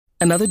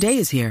Another day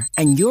is here,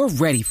 and you're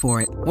ready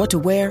for it. What to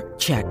wear?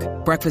 Check.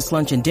 Breakfast,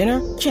 lunch, and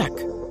dinner? Check.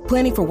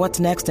 Planning for what's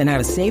next and how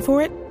to save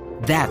for it?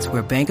 That's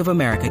where Bank of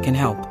America can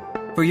help.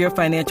 For your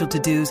financial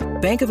to-dos,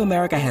 Bank of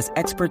America has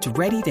experts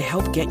ready to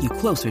help get you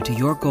closer to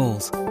your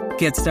goals.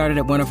 Get started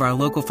at one of our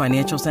local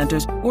financial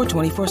centers or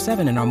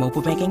 24/7 in our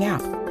mobile banking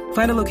app.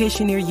 Find a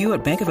location near you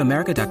at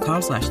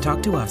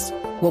bankofamerica.com/talktous.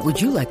 What would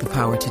you like the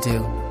power to do?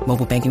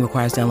 Mobile banking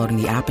requires downloading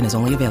the app and is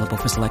only available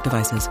for select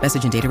devices.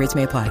 Message and data rates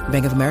may apply.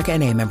 Bank of America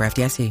N.A., member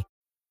FDIC.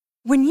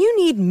 When you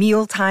need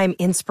mealtime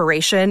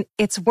inspiration,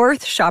 it's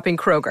worth shopping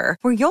Kroger,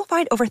 where you'll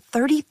find over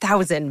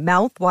 30,000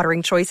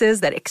 mouth-watering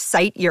choices that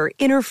excite your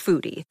inner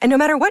foodie. And no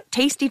matter what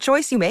tasty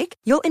choice you make,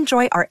 you'll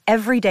enjoy our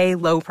everyday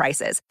low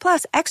prices,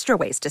 plus extra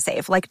ways to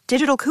save, like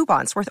digital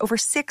coupons worth over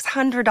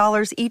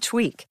 $600 each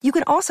week. You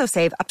can also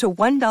save up to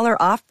 $1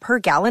 off per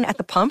gallon at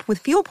the pump with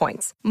fuel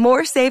points.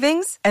 More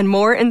savings and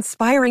more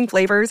inspiring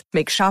flavors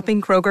make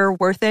shopping Kroger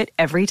worth it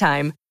every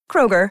time.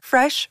 Kroger,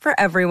 fresh for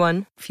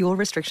everyone. Fuel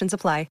restrictions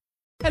apply.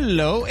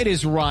 Hello, it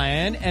is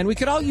Ryan, and we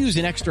could all use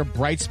an extra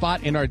bright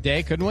spot in our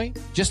day, couldn't we?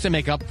 Just to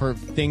make up for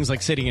things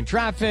like sitting in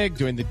traffic,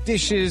 doing the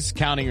dishes,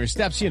 counting your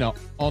steps,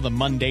 all the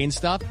mundane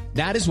stuff.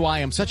 That is why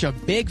I'm such a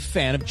big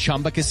fan of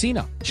Chumba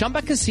Casino.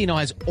 Chumba Casino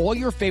has all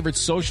your favorite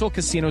social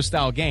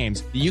casino-style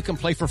games that you can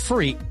play for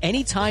free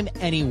anytime,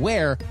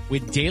 anywhere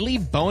with daily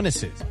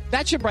bonuses.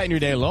 That should brighten your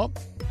day a little.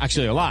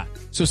 Actually, a lot.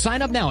 So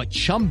sign up now at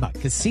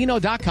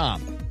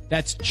ChumbaCasino.com.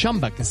 That's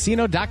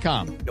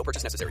ChumbaCasino.com. No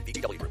purchase necessary.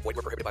 VGW Group. Void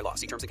where prohibited by law.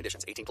 See terms and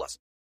conditions. 18+.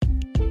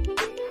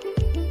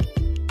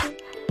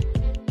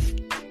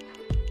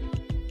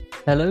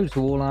 Hello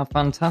to all our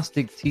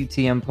fantastic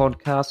TTM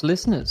podcast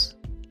listeners.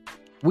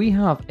 We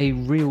have a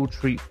real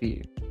treat for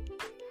you.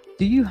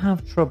 Do you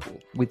have trouble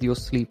with your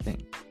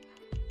sleeping?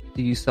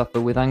 Do you suffer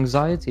with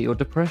anxiety or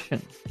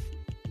depression?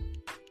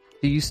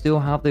 Do you still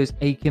have those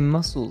aching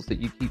muscles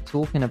that you keep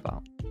talking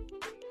about?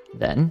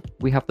 Then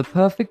we have the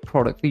perfect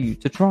product for you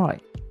to try.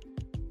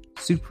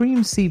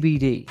 Supreme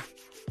CBD.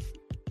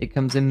 It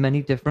comes in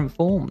many different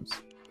forms.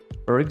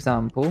 For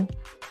example,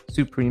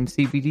 Supreme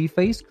CBD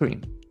Face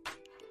Cream.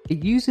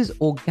 It uses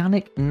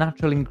organic,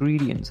 natural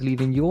ingredients,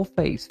 leaving your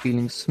face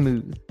feeling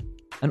smooth,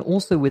 and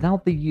also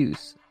without the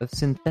use of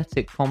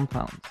synthetic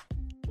compounds.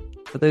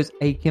 For those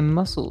aching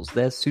muscles,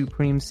 there's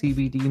Supreme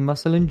CBD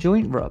Muscle and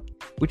Joint Rub,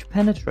 which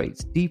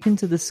penetrates deep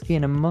into the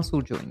skin and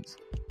muscle joints,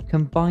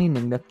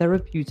 combining the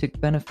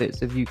therapeutic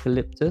benefits of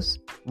eucalyptus,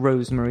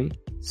 rosemary,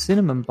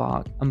 cinnamon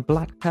bark, and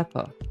black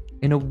pepper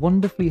in a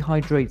wonderfully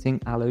hydrating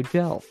aloe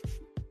gel.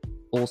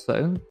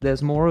 Also,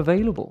 there's more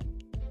available.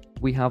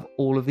 We have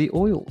all of the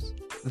oils,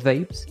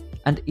 vapes,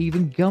 and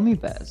even gummy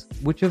bears,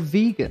 which are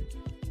vegan.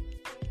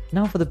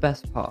 Now for the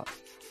best part.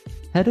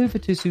 Head over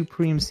to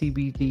Supreme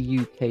CBD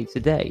UK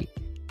today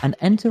and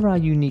enter our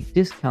unique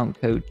discount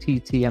code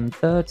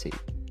TTM30,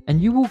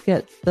 and you will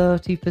get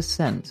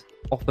 30%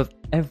 off of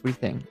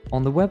everything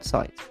on the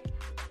website.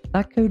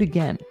 That code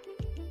again,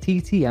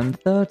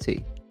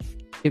 TTM30.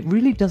 It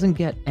really doesn't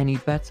get any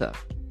better.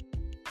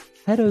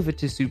 Head over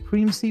to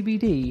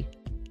supremecbd.uk.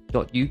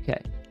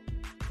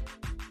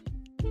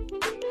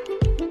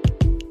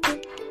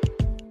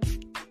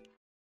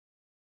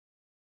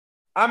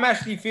 I'm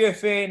Ashley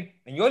Theophane,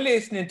 and you're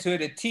listening to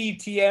the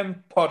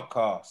TTM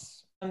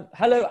Podcast.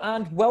 Hello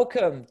and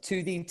welcome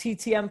to the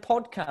TTM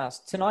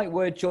Podcast. Tonight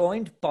we're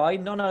joined by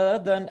none other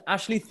than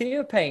Ashley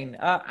Theophane.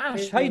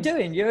 Ash, how you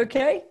doing? You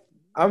okay?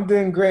 I'm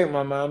doing great,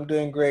 my man. I'm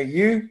doing great.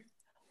 You?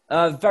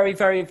 Very,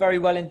 very, very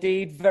well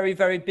indeed. Very,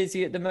 very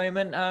busy at the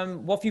moment.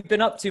 What have you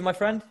been up to, my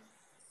friend?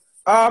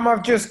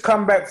 I've just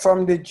come back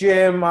from the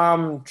gym,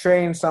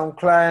 trained some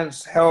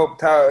clients,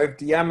 helped out with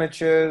the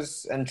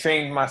amateurs, and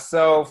trained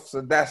myself.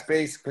 So that's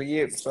basically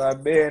it. So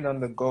I've been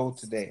on the go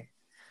today.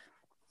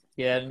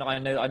 Yeah, no, I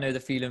know the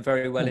feeling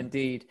very well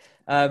indeed.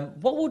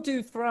 What we'll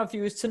do for our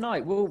viewers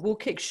tonight, we'll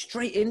kick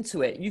straight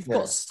into it. You've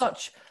got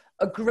such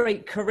a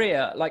great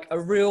career, like a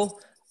real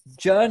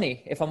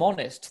journey, if I'm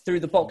honest, through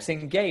the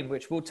boxing game,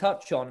 which we'll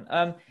touch on.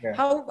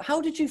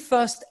 How did you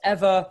first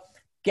ever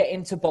get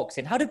into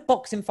boxing? How did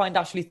boxing find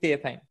Ashley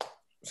Theophane?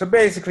 So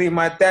basically,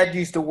 my dad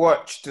used to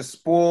watch the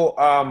sport.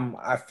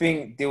 I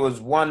think there was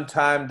one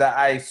time that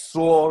I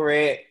saw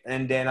it,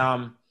 and then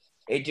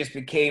it just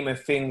became a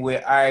thing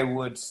where I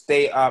would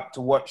stay up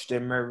to watch the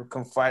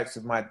American fights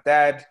with my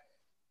dad.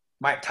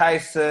 Mike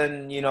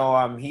Tyson,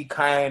 he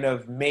kind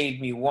of made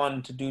me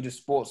want to do the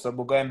sport. So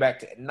we're going back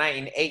to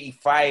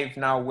 1985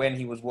 now when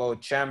he was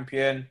world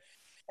champion.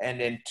 And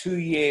then 2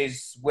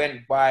 years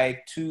went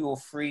by, 2 or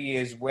 3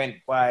 years went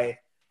by.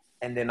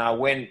 And then I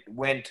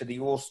went to the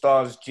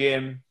All-Stars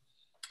gym.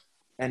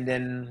 And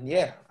then,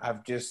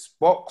 I've just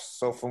boxed.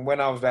 So from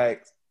when I was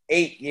like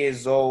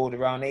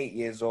around 8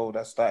 years old,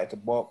 I started to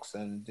box.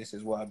 And this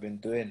is what I've been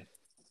doing.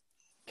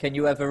 Can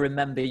you ever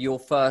remember your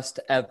first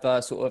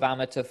ever sort of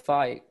amateur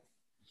fight?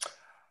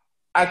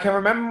 I can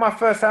remember my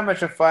first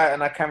amateur fight,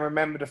 and I can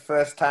remember the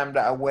first time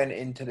that I went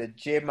into the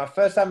gym. My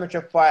first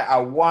amateur fight, I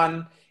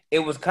won. It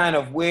was kind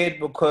of weird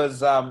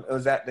because it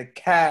was at the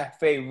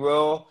Cafe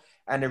Royal,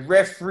 and the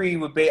referee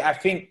would be, I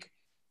think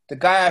the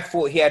guy I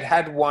fought, he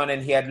had one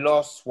and he had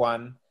lost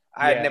one.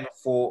 I had Yeah. never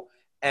fought.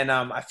 And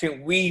I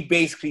think we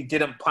basically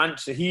didn't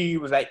punch. So he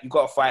was like, you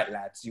got to fight,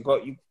 lads. You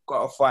got to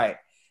fight.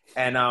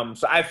 And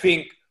so I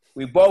think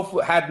we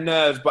both had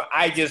nerves, but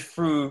I just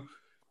threw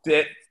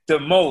the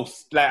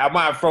most. Like, I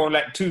might have thrown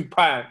like 2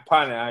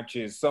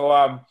 punches. So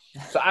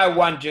I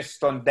won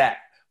just on that.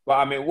 But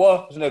I mean, it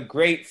wasn't a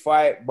great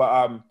fight,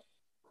 but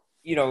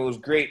it was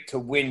great to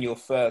win your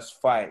first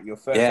fight,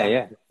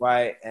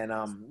 fight, and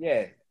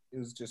it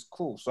was just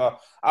cool. So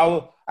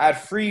I had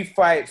 3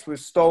 fights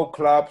with Stowe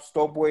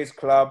Boys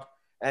Club,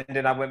 and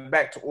then I went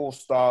back to All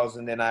Stars,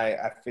 and then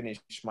I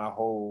finished my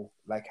whole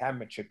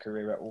amateur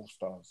career at All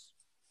Stars.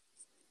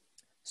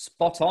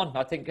 Spot on.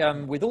 I think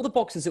with all the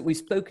boxers that we've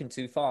spoken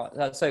to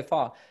so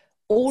far,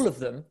 all of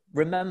them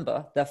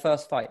remember their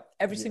first fight.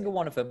 Every single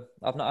one of them.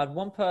 I've not had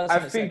one person. I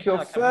think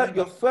your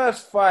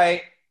first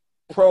fight,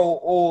 pro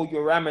or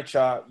your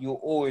amateur,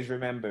 you'll always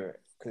remember it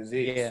because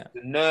it's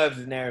the nerves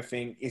and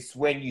everything. It's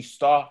when you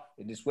start.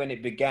 It's when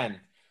it began.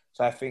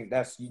 So I think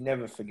you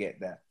never forget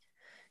that.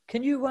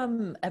 Can you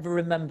ever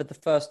remember the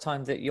first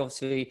time that you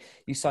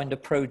signed a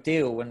pro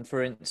deal, and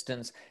for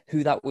instance,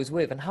 who that was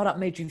with and how that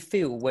made you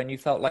feel when you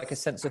felt like a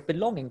sense of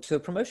belonging to a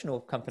promotional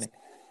company?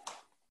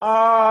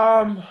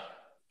 I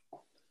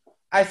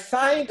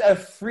signed a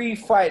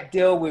 3-fight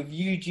deal with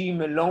Eugene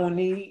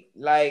Maloney,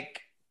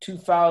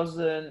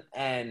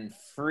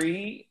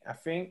 2003, I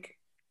think.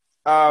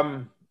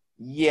 I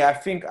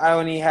think I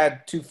only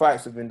had 2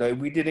 fights with him though.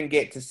 We didn't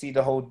get to see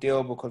the whole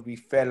deal because we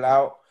fell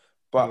out.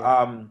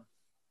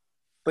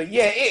 For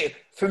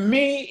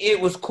me, it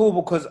was cool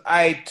because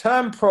I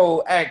turned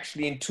pro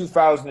actually in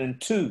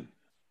 2002,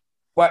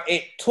 but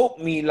it took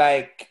me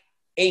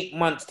 8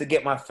 months to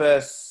get my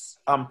first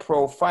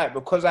pro fight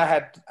because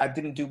I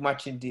didn't do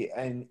much in the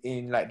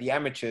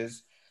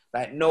amateurs.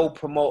 No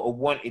promoter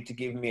wanted to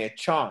give me a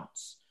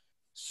chance.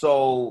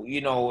 So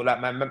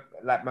my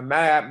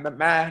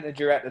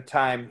manager at the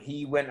time,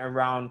 he went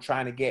around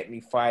trying to get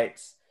me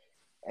fights.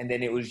 And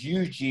then it was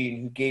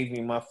Eugene who gave me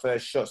my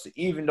first shot. So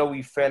even though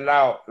we fell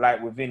out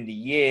within the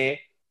year,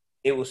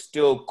 it was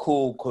still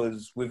cool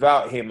because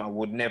without him, I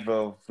would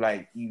never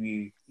have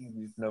even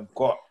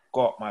got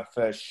my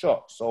first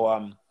shot.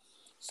 So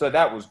so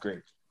that was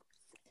great.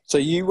 So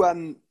you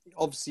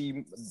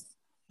obviously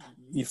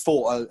you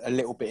fought a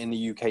little bit in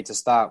the UK to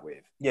start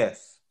with.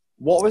 Yes.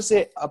 What was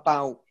it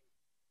about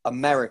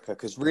America?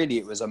 Because really,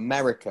 it was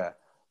America.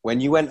 When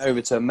you went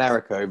over to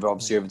America, over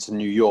to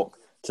New York,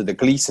 to the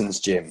Gleason's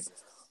gym.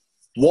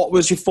 What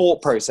was your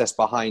thought process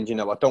behind,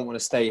 I don't want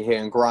to stay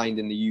here and grind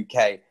in the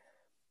UK?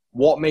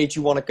 What made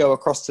you want to go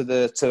across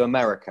to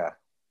America?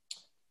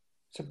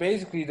 So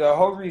basically, the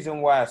whole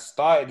reason why I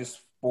started the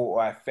sport, or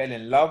I fell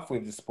in love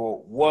with the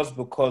sport, was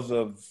because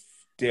of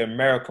the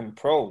American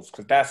pros.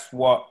 Because that's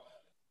what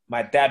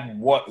my dad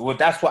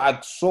that's what I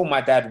saw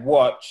my dad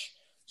watch.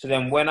 So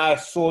then when I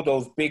saw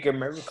those big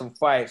American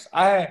fights,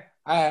 I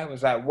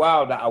was like,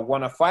 wow, that I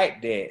want to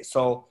fight there.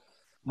 So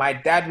my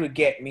dad would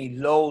get me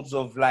loads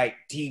of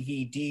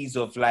DVDs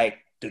of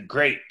the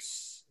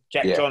greats,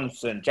 Jack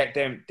Johnson, Jack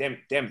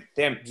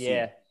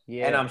Dempsey.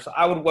 Yeah. And so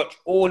I would watch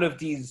all of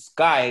these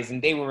guys,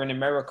 and they were in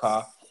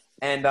America.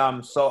 And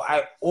so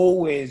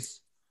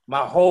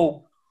my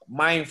whole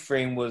mind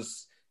frame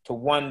was to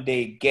one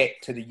day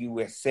get to the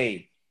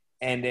USA.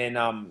 And then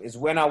is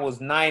when I was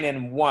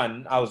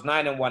 9-1. I was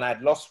 9-1.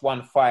 I'd lost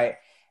 1 fight,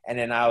 and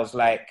then I was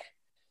like,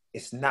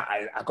 it's not,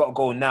 I got to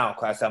go now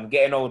because I'm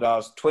getting older. I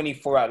was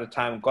 24 at the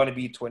time, going to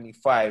be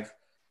 25.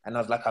 And I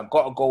was like, I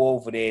got to go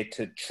over there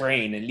to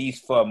train at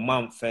least for a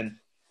month and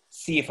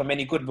see if I'm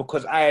any good,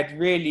 because I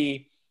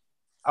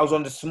was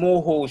on the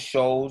small hall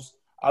shows.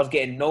 I was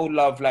getting no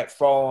love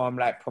from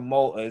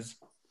promoters.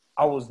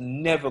 I was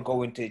never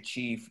going to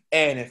achieve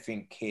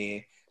anything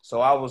here.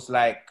 So I was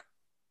like,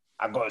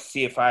 I got to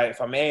see if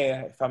I'm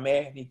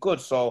any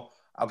good. So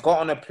I got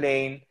on a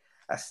plane.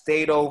 I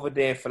stayed over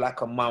there for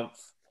a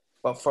month.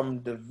 But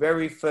from the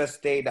very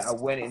first day that I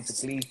went into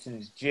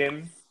Gleason's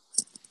gym,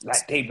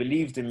 they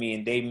believed in me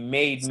and they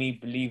made me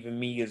believe in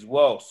me as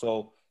well.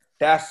 So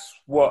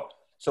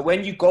so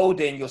when you go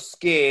there and you're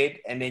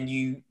scared, and then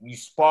you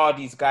spar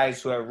these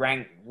guys who are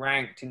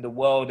ranked in the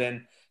world,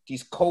 and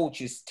these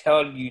coaches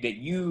tell you that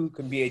you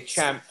can be a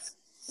champ,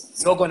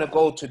 you're going to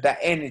go to that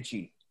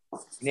energy. You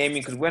know what I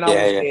mean? Because when I was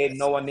there,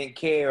 no one didn't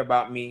care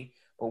about me.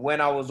 But when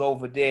I was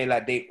over there,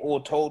 they all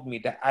told me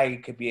that I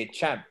could be a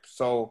champ.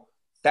 So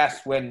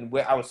that's when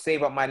I would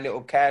save up my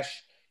little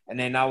cash, and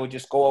then I would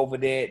just go over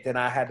there. Then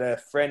I had a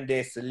friend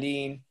there,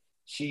 Celine.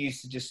 She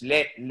used to just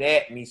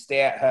let me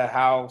stay at her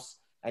house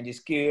and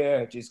just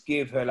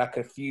give her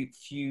a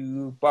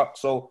few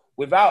bucks. So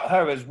without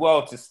her as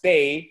well to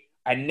stay,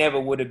 I never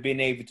would have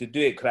been able to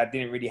do it because I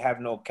didn't really have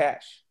no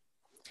cash.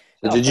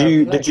 Did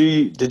you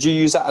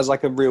use that as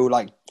a real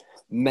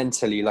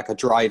mentally a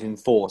driving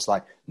force?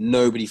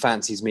 Nobody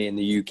fancies me in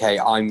the UK.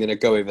 I'm going to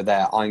go over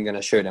there. I'm going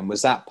to show them.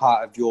 Was that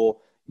part of your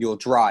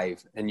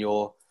drive and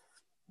your,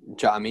 do you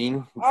know what I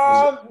mean?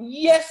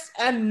 Yes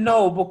and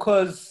no,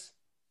 because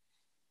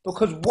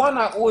one,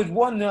 I always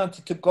wanted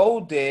to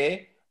go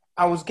there,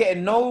 I was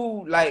getting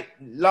no like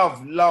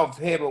love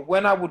here, but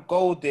when I would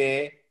go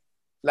there,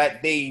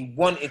 like they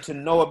wanted to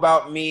know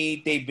about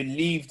me, they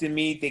believed in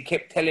me, they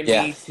kept telling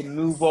me to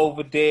move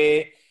over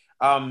there.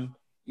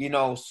 You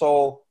know,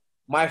 so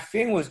my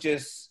thing was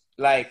just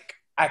like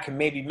I can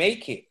maybe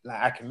make it,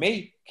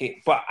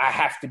 but I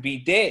have to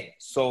be there.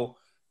 So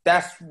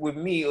that's with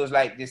me. It was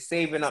like just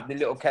saving up the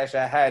little cash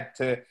I had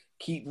to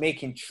keep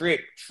making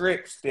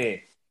trips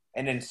there.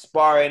 And then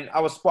sparring,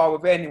 I would spar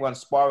with anyone,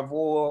 spar with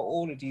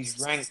all of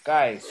these ranked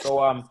guys.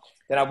 So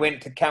then I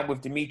went to camp with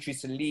Dimitri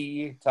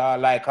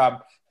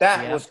Salita.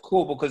 That was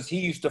cool because he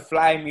used to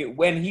fly me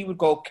when he would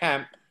go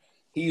camp.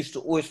 He used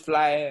to always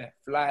fly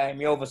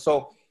me over.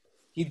 So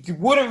he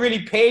wouldn't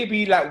really pay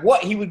me like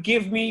what he would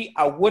give me.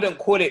 I wouldn't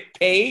call it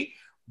pay,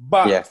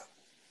 but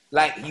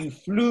like you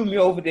flew me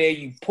over there,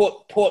 you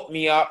put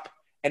me up,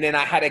 and then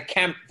I had a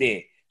camp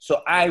there.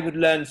 So I would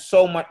learn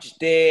so much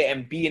there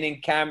and being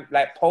in camp,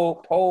 like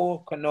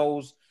Paul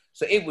Canoes.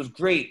 So it was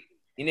great.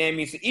 You know what I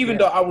mean? So even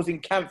though I was in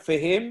camp for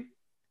him,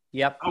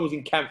 I was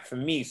in camp for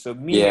me. So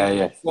me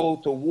would go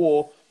to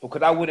war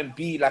because I wouldn't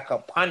be like a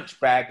punch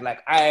bag.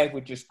 Like I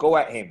would just go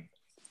at him.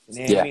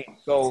 You know what I mean?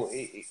 So,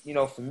 you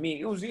know, for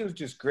me, it was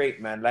just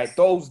great, man. Like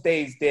those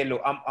days there,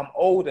 look, I'm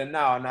older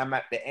now and I'm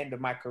at the end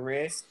of my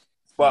career.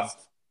 But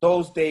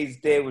those days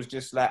there was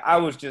just like, I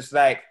was just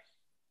like,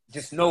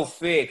 just no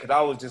fear, because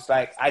I was just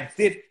like, I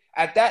did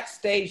at that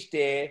stage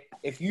there.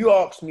 If you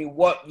asked me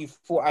what you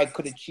thought I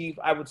could achieve,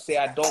 I would say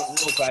I don't know,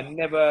 because I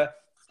never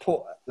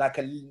put like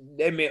a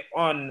limit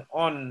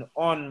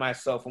on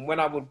myself. And when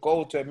I would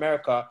go to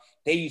America,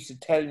 they used to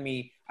tell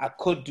me I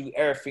could do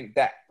everything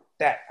that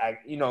I,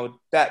 you know,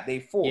 that they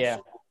thought. Yeah.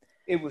 So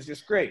it was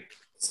just great.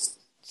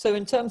 So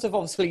in terms of,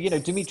 obviously, you know,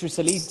 Dimitri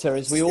Salita,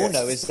 as we all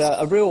know, is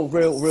a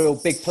real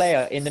big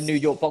player in the New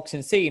York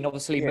boxing scene.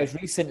 Obviously, most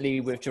recently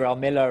with Jarrell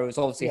Miller, who was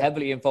obviously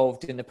heavily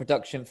involved in the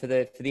production for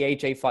the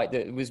AJ fight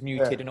that was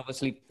muted and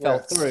obviously fell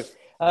through.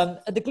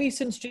 At the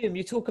Gleason's gym,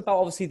 you talk about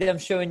obviously them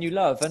showing you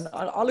love, and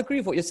I'll agree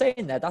with what you're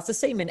saying there. That's the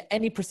same in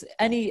any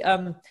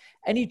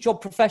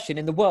job profession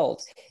in the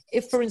world.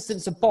 If, for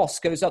instance, a boss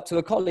goes up to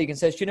a colleague and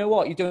says, "You know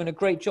what, you're doing a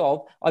great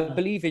job. I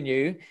believe in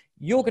you."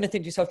 You're going to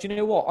think to yourself, "Do you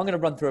know what? I'm going to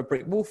run through a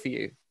brick wall for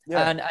you."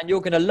 And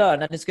you're going to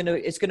learn, and it's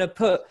going to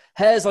put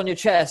hairs on your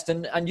chest,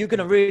 and you're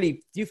going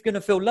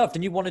to feel loved,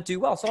 and you want to do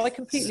well. So I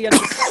completely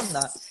understand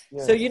that.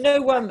 So, you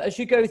know, as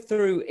you go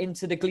through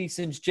into the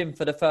Gleason's gym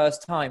for the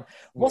first time,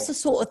 what's the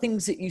sort of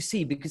things that you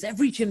see? Because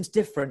every gym's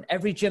different.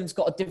 Every gym's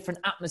got a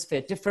different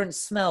atmosphere, different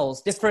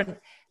smells, different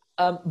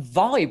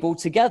vibe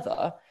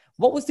altogether.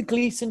 What was the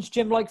Gleason's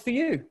gym like for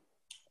you?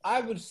 I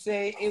would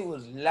say it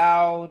was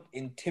loud,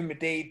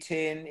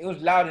 intimidating. It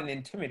was loud and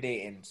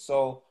intimidating.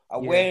 So I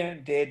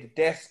went there, the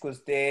desk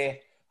was there.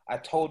 I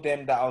told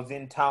them that I was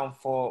in town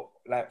for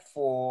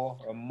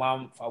a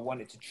month. I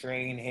wanted to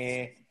train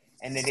here.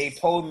 And then they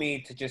told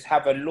me to just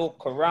have a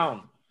look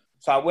around.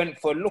 So I went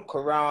for a look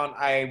around.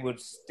 I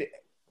would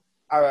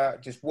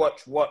just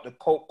watch what the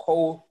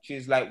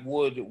coaches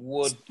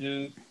would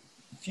do.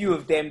 Few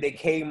of them, they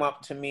came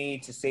up to me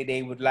to say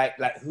they would like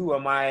who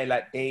am I?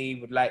 Like they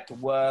would like to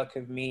work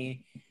with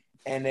me.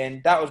 And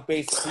then that was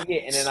basically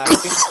it. And then I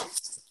think,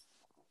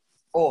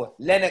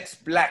 Lennox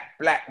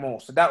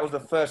Blackmore. So that was the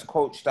first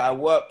coach that I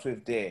worked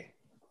with there.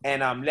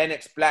 And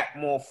Lennox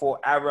Blackmore for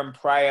Aaron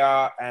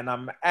Pryor. And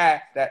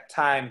at that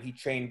time, he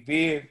trained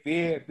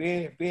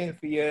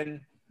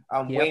Vivian,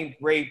 Wayne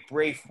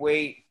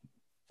Braithwaite,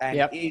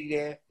 and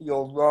Ilya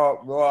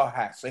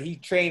Raw. So he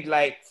trained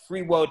like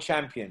 3 world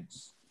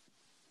champions.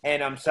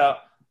 And so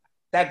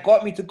that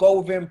got me to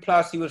go with him.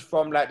 Plus, he was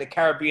from like the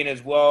Caribbean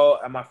as well,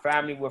 and my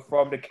family were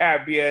from the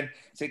Caribbean.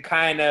 So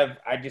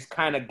I just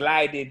kind of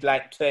glided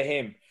like to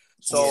him.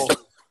 So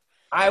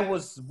I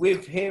was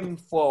with him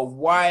for a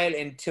while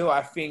until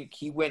I think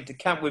he went to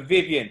camp with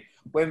Vivian.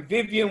 When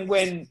Vivian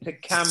went to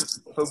camp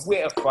for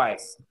Witter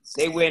fight,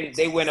 they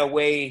went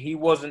away. He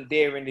wasn't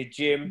there in the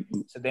gym.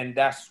 So then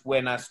that's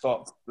when I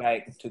stopped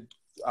like to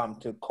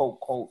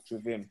coach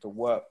with him, to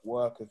work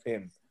with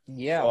him.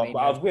 Yeah, so,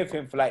 I was with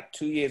him for like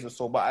 2 years or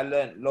so, but I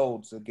learned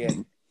loads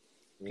again.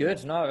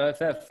 Good, no,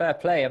 fair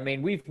play. I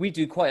mean, we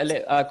do quite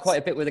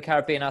a bit with the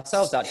Caribbean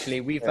ourselves.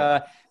 Actually,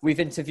 we've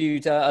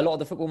interviewed a lot of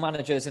the football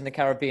managers in the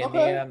Caribbean.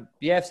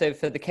 Okay. So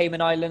for the Cayman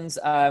Islands,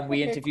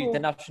 we interviewed the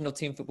national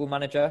team football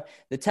manager,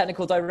 the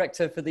technical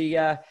director for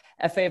the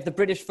FA of the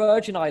British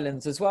Virgin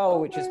Islands as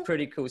well, which is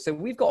pretty cool. So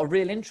we've got a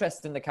real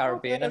interest in the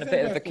Caribbean and a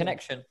bit of a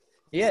connection.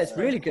 Yeah, it's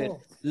really good.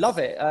 Love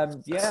it.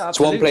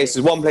 Absolutely. It's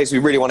one place we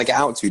really want to get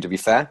out to be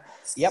fair.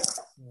 Yep.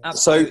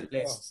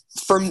 Absolutely.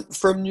 So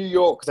from New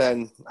York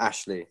then,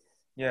 Ashley,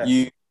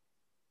 I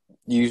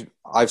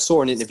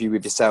saw an interview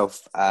with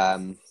yourself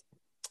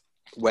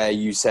where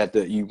you said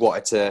that you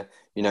wanted to,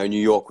 you know,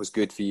 New York was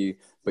good for you,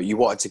 but you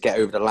wanted to get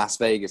over to Las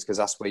Vegas because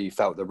that's where you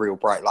felt the real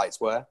bright lights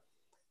were.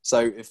 So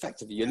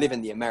effectively, you're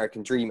living the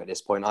American dream at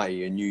this point, aren't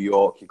you? In New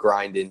York, you're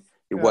grinding,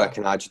 you're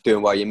working hard, you're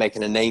doing well, you're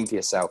making a name for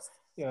yourself.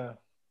 Yeah.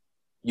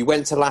 You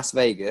went to Las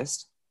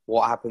Vegas.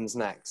 What happens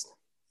next?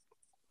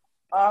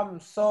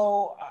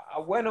 So I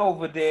went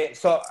over there.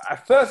 So I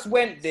first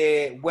went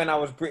there when I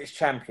was British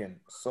champion.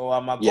 So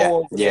I go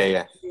over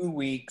there for 2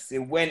 weeks. It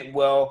went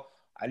well.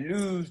 I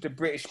lose the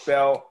British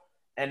belt,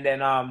 and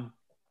then I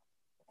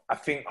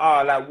think,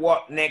 like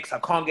what next? I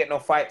can't get no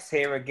fights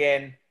here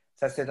again.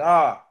 So I said,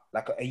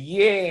 like a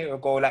year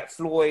ago, like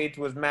Floyd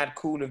was mad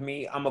cool with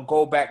me. I'm gonna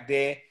go back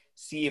there,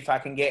 see if I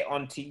can get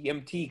on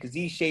TMT, because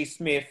Shea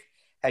Smith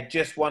had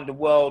just won the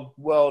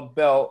world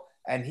belt,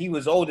 and he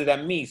was older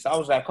than me. So I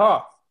was like,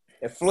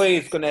 if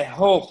Floyd's gonna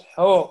help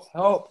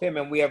him,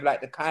 and we have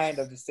like the kind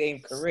of the same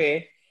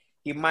career,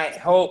 he might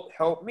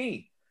help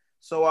me.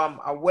 So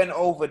I went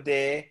over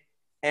there,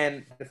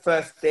 and the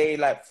first day,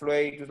 like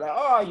Floyd was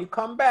like, you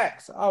come back.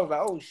 So I was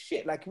like, oh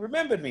shit, like he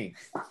remembered me.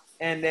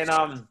 And then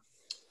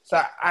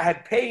so I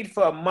had paid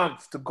for a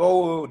month to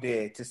go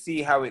there to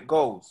see how it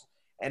goes.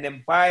 And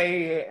then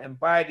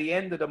by the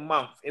end of the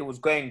month, it was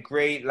going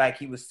great. Like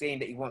he was saying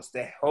that he wants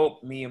to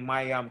help me in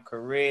my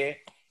career.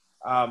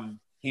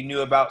 He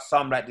knew about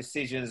some like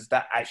decisions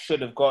that I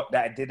should have got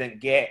that I didn't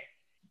get.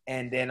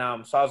 And then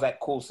so I was like,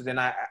 cool. So then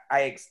I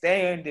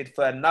extended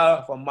for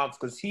another month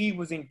because he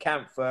was in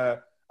camp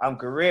for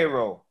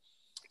Guerrero.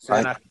 So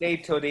then I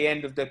stayed till the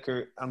end of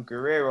the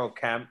Guerrero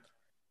camp.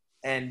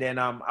 And then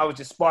I was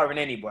just sparring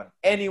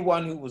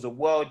anyone who was a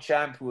world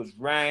champ, who was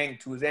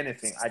ranked, who was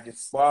anything. I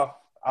just spar.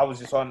 I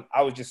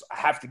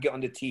have to get on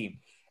the team.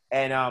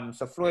 And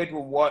so Floyd would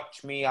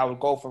watch me. I would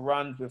go for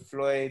runs with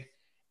Floyd.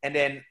 And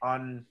then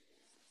on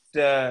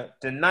the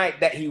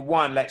night that he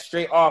won, like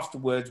straight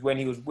afterwards, when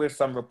he was with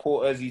some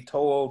reporters, he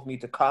told me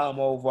to come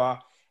over.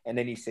 And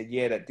then he said,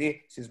 that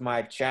this is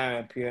my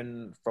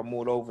champion from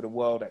all over the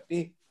world. Like,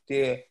 this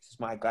is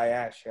my guy,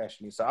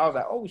 Ashley. So I was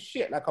like, oh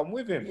shit, like I'm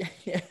with him.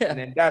 Yeah. And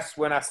then that's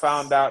when I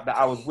found out that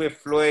I was with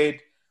Floyd.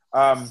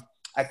 I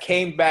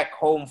came back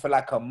home for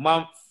like a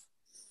month.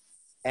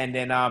 And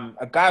then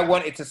a guy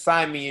wanted to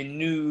sign me in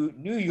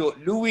New York.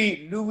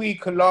 Louis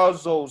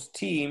Collazo's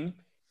team.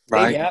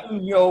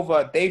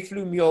 They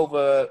flew me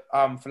over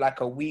for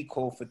like a week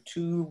or for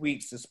 2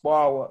 weeks to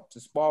spar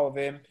with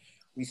him.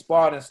 We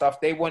sparred and stuff.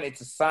 They wanted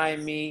to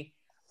sign me.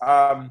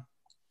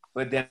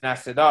 But then I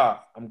said,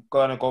 I'm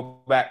going to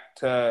go back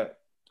to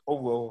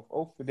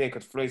over there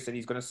because Floyd said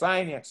he's going to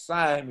sign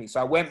me.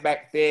 So I went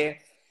back there.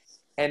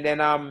 And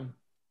then,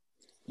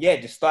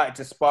 just started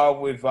to spar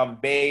with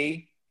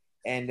Bay.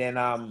 And then,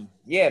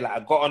 like I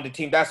got on the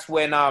team. That's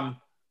when I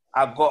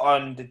got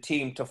on the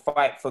team to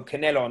fight for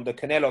Canelo on the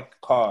Canelo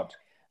card.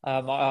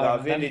 I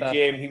was in the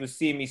gym. He was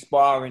seeing me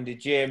spar in the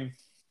gym.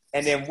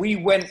 And then we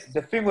went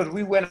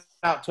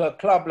out to a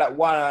club like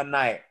one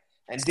night.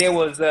 And there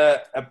was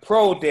a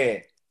pro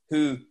there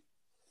who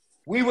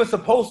we were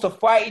supposed to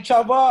fight each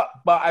other.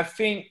 But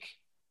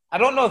I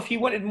don't know if he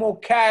wanted more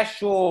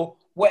cash or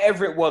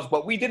whatever it was,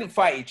 but we didn't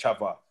fight each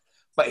other.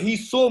 But he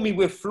saw me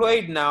with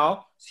Floyd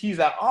now. So he's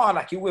like,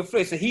 like you're with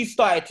Floyd. So he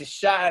started to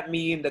shout at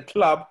me in the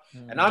club.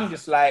 And I'm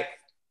just like,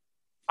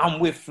 I'm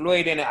with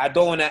Floyd in it. I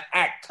don't want to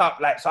act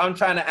up. So I'm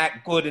trying to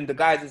act good. And the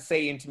guys are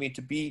saying to me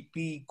to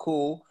be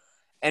cool.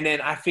 And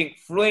then I think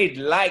Floyd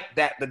liked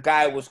that the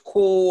guy was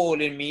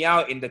calling me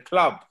out in the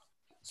club.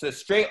 So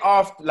straight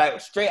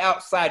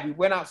outside, we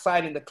went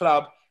outside in the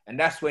club. And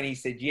that's when he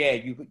said,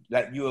 you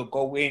will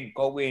go in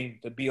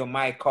to be on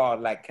my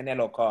card, like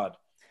Canelo card.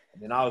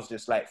 And then I was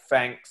just like,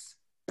 thanks.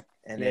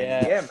 And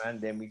then,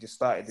 then we just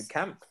started the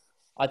camp.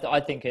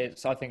 I think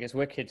it's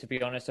wicked, to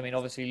be honest. I mean,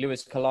 obviously,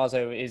 Luis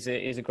Collazo is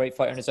a great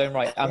fighter in his own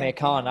right. Amir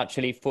Khan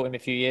actually fought him a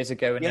few years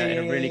ago in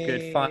a really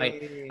good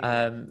fight.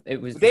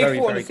 It was they very,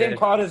 fought on very the same good.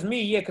 card as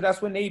me, because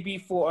that's when AB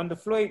fought on the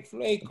Floyd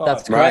card.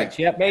 That's correct.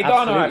 Yep, Maidana,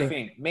 absolutely. I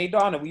think.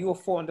 Maidana, we all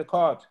fought on the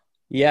card.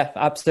 Yeah,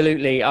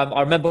 absolutely.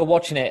 I remember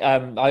watching it.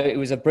 It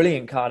was a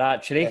brilliant card,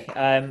 actually.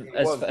 It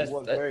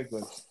was very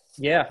good.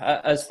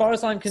 Yeah, as far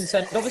as I'm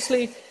concerned,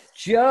 obviously,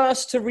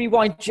 just to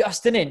rewind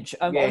just an inch,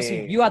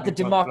 you had the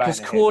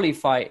DeMarcus Corley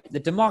fight.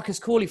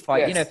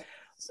 Yes.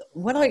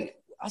 You know,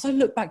 as I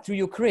look back through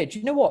your career, do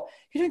you know what?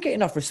 You don't get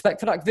enough respect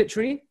for that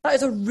victory. That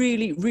is a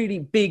really, really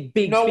big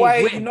win. You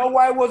know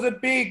why it was a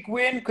big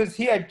win? Because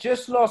he had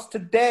just lost to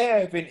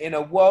Devin in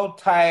a world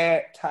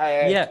tire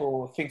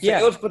tour thing. So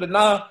it was for the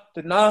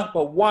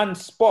number one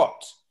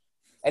spot.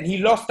 And he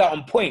lost that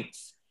on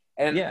points.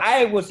 And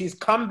I was his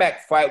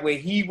comeback fight where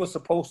he was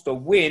supposed to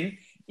win.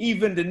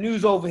 Even the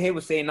news over here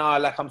was saying,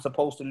 like I'm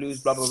supposed to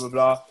lose, blah, blah, blah,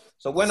 blah.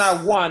 So when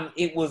I won,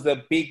 it was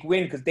a big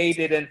win because they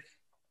didn't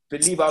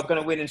believe I was going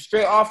to win. And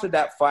straight after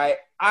that fight,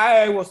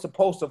 I was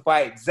supposed to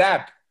fight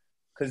Zab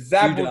because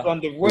Zab was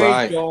on the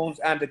Roy Jones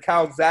and the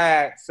Cal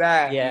Zab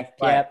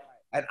fight.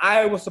 And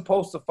I was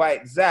supposed to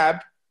fight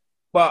Zab,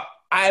 but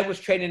I was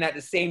training at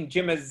the same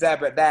gym as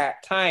Zab at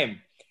that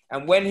time.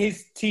 And when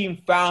his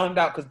team found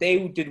out, because they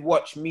did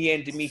watch me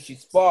and Dimitri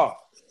spar,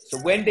 so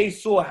when they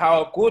saw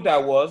how good I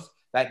was,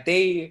 like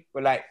they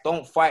were like,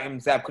 don't fight him,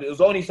 Zab, because it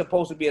was only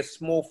supposed to be a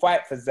small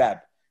fight for Zab.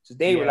 So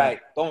they were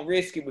like, don't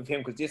risk it with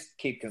him because this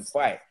kid can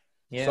fight.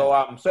 Yeah.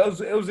 So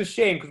it was a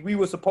shame because we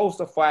were supposed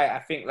to fight, I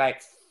think,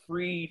 like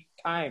 3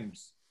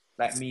 times.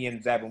 like me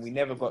and Zab, and we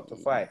never got to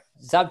fight.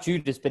 Zab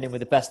Judah's been in with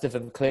the best of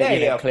them,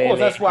 clearly. Yeah, of course.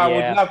 That's why I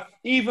would love.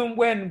 Even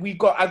when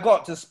I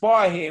got to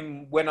spar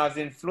him when I was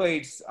in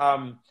Floyd's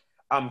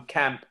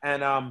camp,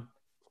 and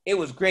it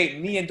was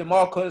great. Me and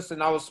DeMarcus,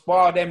 and I would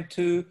spar them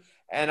too,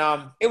 and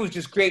it was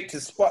just great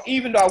to spar.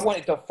 Even though I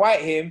wanted to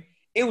fight him,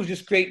 it was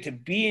just great to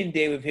be in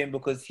there with him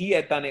because he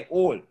had done it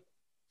all.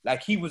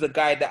 Like, he was a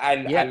guy that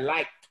I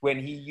liked when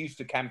he used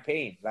to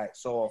campaign. Like,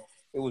 so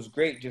it was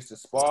great just to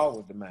spar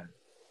with the man.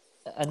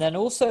 And then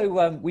also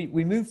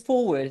we move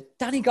forward.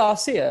 Danny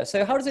Garcia.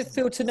 So how does it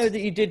feel to know that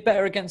you did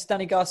better against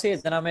Danny Garcia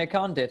than Amir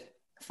Khan did?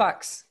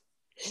 Facts.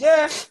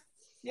 Yeah.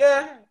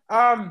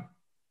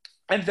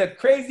 And the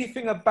crazy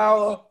thing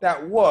about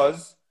that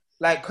was,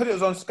 like, because it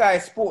was on Sky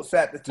Sports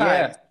at the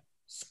time,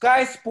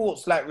 Sky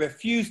Sports, like,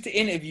 refused to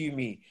interview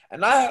me.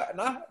 And I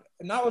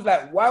was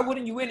like, why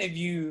wouldn't you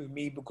interview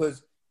me?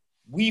 Because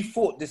we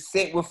fought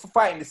we're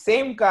fighting the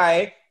same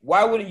guy.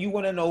 Why wouldn't you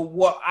want to know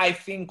what I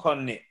think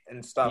on it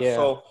and stuff? Yeah.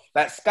 So,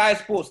 like, Sky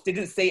Sports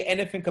didn't say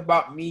anything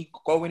about me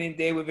going in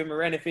there with him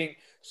or anything.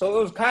 So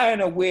it was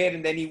kind of weird.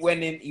 And then he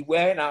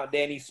went out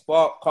there and he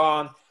sparked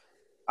Khan.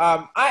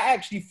 I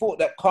actually thought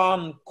that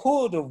Khan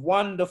could have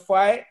won the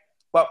fight,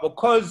 but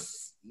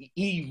because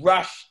he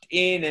rushed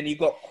in and he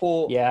got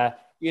caught,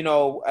 you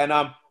know,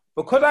 and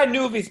because I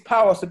knew of his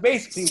power. So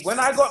basically, when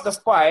I got the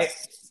fight,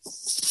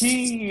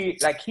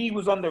 he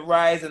was on the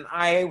rise, and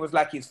I was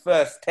like his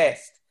first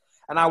test.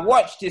 And I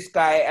watched this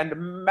guy, and the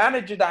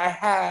manager that I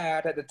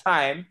had at the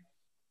time,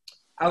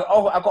 I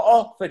got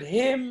offered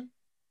him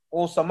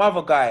or some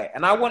other guy,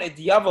 and I wanted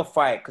the other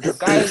fight because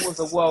the guy was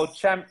a world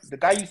champ. The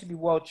guy used to be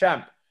world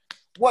champ.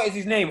 What is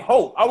his name?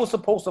 Hope. I was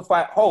supposed to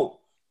fight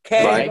Hope.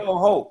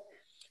 Hope.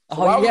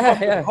 So I was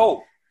offered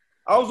Hope.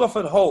 I was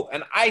offered Hope,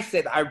 and I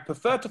said I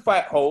prefer to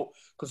fight Hope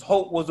because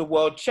Hope was a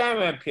world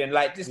champion.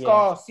 Like, this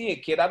Garcia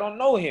kid, I don't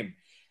know him.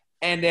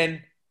 And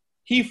then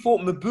he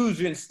fought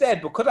Mabuza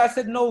instead because I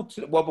said no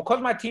to. Well, because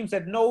my team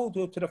said no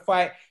to the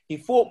fight, he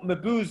fought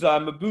Mabuza.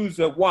 And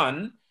Mabuza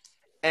won,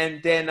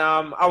 and then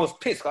I was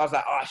pissed. I was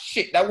like, oh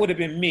shit, that would have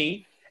been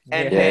me.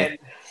 And then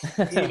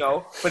you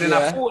know, but then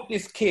I fought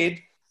this kid.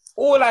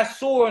 All I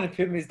saw on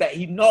him is that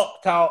he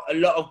knocked out a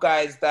lot of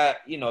guys that,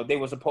 you know, they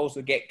were supposed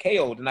to get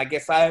KO'd. And I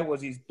guess I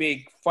was his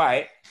big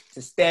fight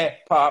to step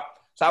up.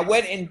 So I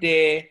went in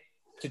there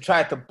to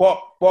try to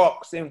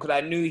box him because I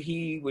knew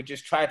he would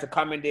just try to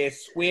come in there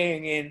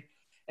swinging.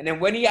 And then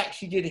when he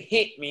actually did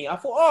hit me, I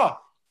thought, oh,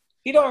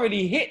 he don't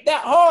really hit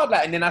that hard.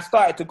 Like, and then I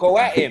started to go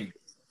at him.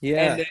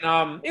 And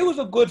then it was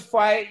a good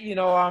fight, you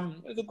know,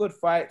 it was a good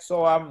fight.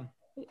 So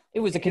it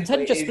was a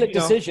contentious split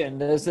decision.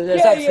 There's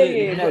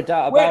absolutely no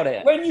doubt about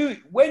it.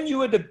 When you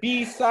were the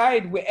B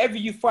side, wherever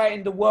you fight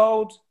in the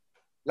world,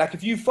 like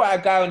if you fight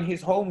a guy on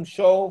his home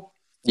show,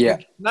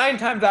 9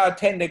 times out of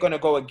 10 they're gonna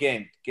go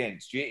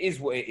against you. It is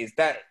what it is.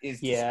 That is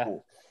the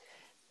sport.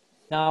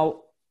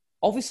 Now,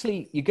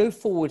 obviously, you go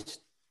forward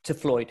to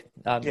Floyd.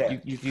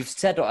 You've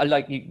said,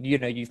 like, you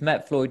know, you've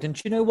met Floyd, and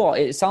do you know what?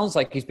 It sounds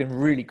like he's been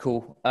really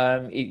cool.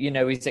 You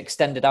know, he's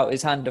extended out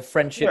his hand of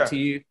friendship to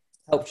you.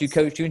 Helped you,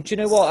 coach you. And do you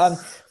know what?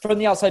 From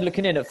the outside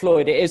looking in at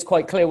Floyd, it is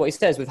quite clear what he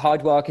says. With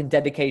hard work and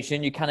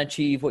dedication, you can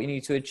achieve what you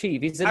need to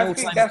achieve. He's an all-time I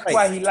think that's great.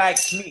 why he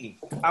likes me.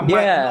 I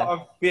might not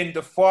have been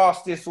the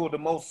fastest or the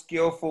most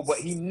skillful, but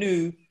he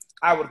knew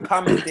I would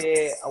come in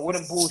there, I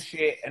wouldn't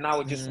bullshit, and I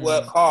would just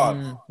work hard.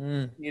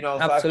 You know,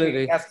 so absolutely.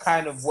 I think that's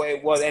kind of what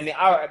it was. And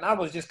I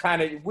was just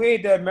kind of, where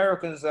the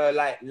Americans are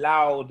like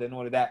loud and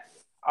all of that,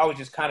 I was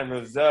just kind of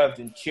reserved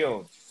and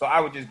chilled. So I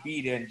would just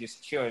be there and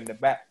just chill in the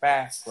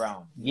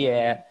background.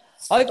 Yeah.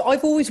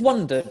 I've always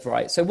wondered,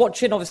 right? So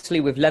watching, obviously,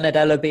 with Leonard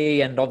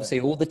Ellaby and obviously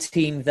all the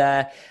team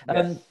there.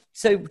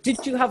 So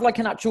did you have like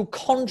an actual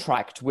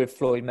contract with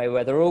Floyd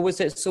Mayweather, or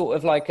was it sort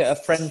of like a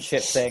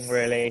friendship thing,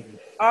 really?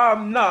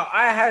 No,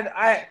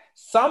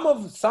 some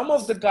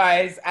of the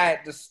guys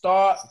at the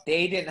start,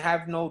 they didn't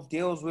have no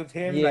deals with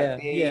him.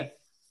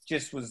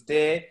 Just was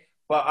there.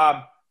 But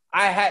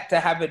I had to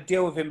have a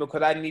deal with him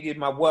because I needed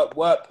my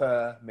work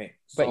permit.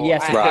 So but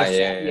yes,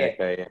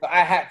 So I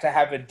had to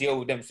have a deal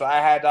with them. So I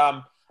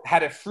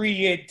had a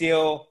 3-year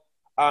deal.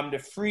 The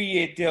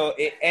 3-year deal,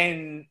 it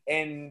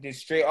ended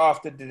straight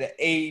after the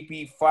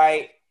AB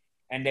fight,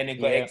 and then it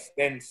got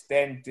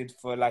extended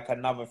for like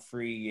another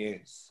 3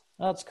 years.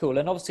 That's cool.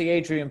 And obviously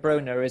Adrian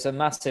Broner is a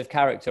massive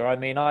character. I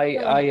mean,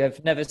 I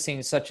have never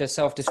seen such a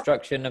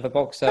self-destruction of a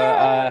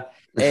boxer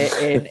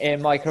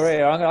in my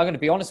career. I'm going to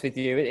be honest with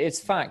you. It's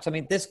fact. I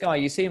mean, this guy,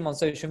 you see him on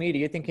social media,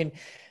 you're thinking,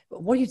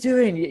 what are you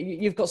doing?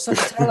 You've got such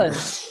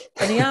talent.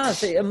 And he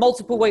has a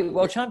multiple weight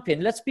world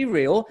champion. Let's be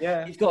real.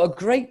 Yeah. He's got a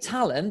great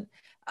talent.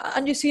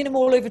 And you're seeing him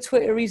all over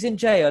Twitter. He's in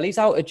jail. He's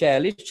out of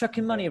jail. He's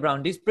chucking money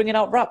around. He's bringing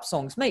out rap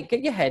songs. Mate,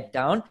 get your head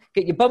down.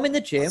 Get your bum in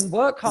the gym.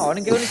 Work hard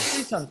and go and do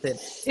something.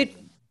 Do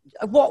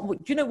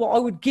you know what? I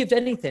would give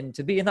anything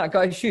to be in that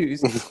guy's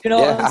shoes. You know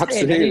what I'm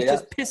saying? And he's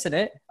just pissing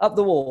it up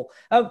the wall.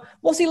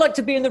 What's he like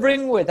to be in the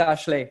ring with,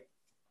 Ashley?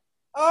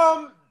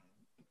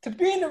 To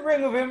be in the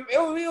ring with him, it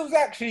was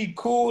actually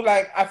cool.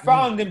 Like, I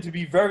found him to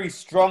be very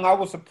strong. I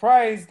was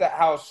surprised at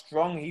how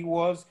strong he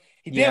was.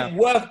 He didn't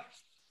work.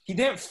 He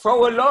didn't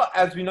throw a lot,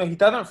 as we know. He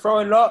doesn't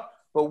throw a lot,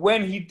 but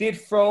when he did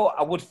throw,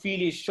 I would feel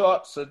his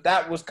shot. So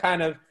that was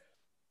kind of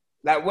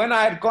like when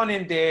I had gone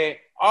in there.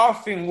 Our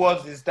thing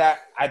is that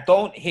I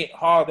don't hit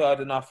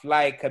harder enough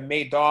like a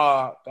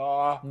Maidana.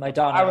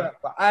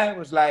 But I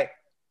was like,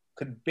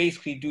 could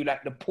basically do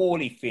like the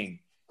Paulie thing,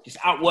 just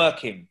outwork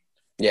him.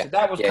 Yeah. So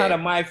that was kind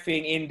of my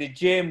thing in the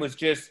gym, was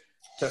just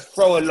to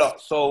throw a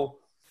lot. So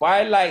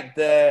by like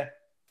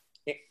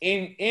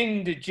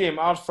in the gym,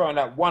 I was throwing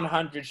like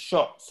 100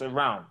 shots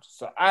around.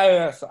 So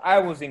I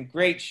was in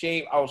great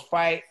shape. I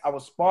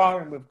was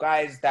sparring with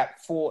guys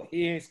that fought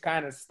his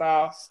kind of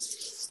style.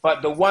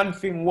 But the one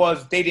thing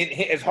was they didn't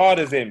hit as hard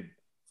as him.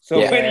 So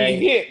when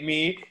he hit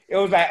me, it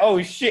was like,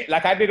 oh shit,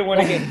 like I didn't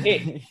want to get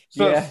hit.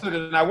 So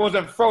then I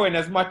wasn't throwing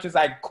as much as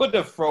I could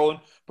have thrown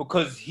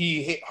because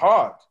he hit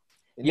hard.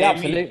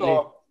 Absolutely.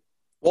 So,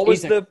 what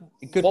was the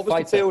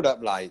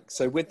build-up like?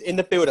 So in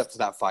the build-up to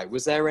that fight,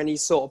 was there any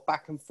sort of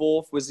back and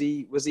forth? Was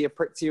he a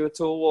prick to you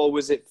at all, or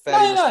was it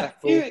fairly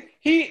respectful?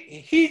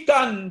 He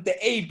done the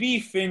AB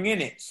thing in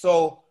it.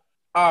 So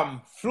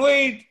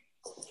Floyd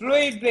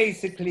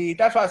basically,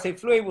 that's why I say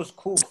Floyd was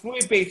cool.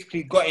 Floyd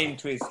basically got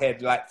into his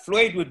head. Like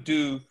Floyd would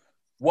do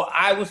what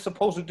I was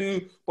supposed to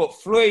do, but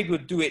Floyd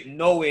would do it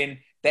knowing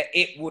that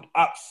it would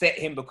upset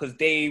him because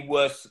they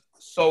were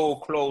so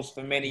close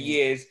for many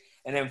years.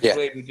 And then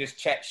Floyd would just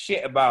chat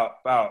shit about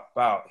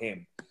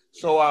him.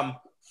 So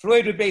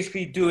Floyd would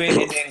basically do it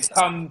and then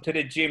come to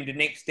the gym the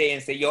next day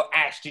and say, yo,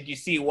 Ash, did you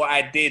see what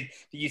I did?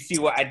 Did you see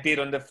what I did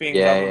on the thing?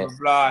 Blah, blah,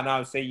 blah. And I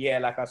would say, yeah,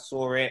 like I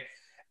saw it.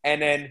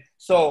 And then,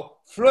 so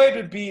Floyd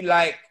would be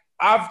like,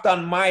 I've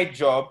done my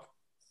job.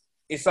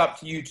 It's up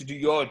to you to do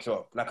your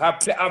job. Like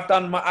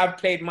I've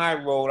played my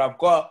role. I've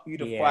got you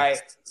to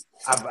fight.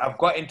 I've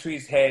got into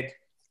his head.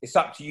 It's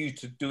up to you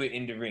to do it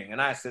in the ring.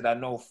 And I said, I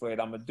know, Floyd,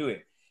 I'm going to do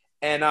it.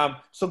 And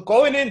so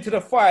going into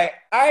the fight,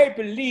 I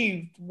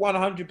believed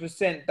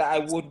 100% that I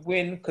would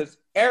win because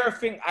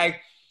everything I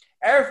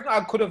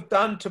could have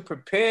done to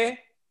prepare,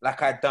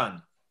 like I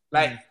done.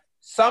 Like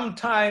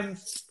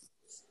sometimes,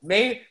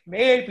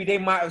 maybe they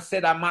might have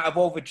said I might have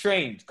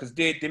overtrained because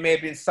there may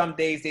have been some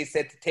days they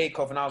said to take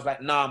off and I was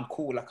like, nah, I'm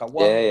cool. Like I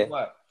want to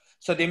work.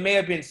 So there may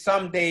have been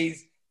some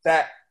days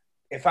that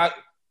if I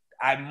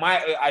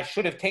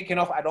should have taken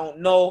off. I don't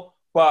know,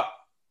 but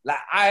like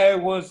I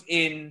was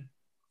in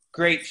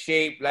great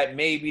shape, like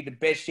maybe the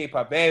best shape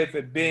I've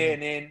ever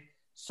been in.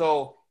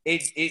 So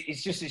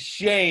it's just a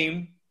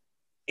shame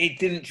it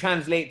didn't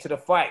translate to the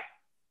fight.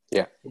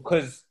 Yeah.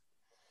 Because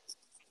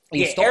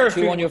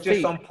everything on your was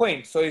just on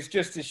point. So it's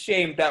just a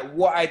shame that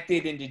what I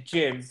did in the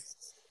gym,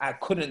 I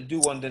couldn't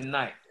do on the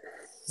night.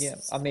 Yeah.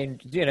 I mean,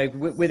 you know,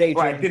 with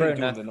Adrian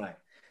Broner, on the night.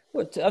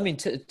 Well, I mean,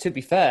 to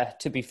be fair,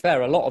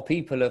 a lot of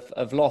people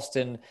have lost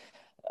in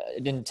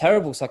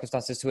terrible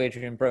circumstances to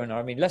Adrian Broner.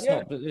 I mean,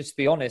 let's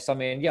be honest. I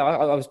mean,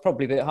 I was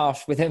probably a bit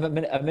harsh with him a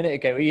minute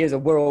ago. He is a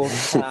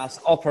world-class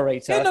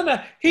operator.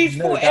 No. He's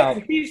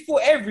for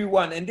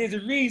everyone, and there's a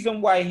reason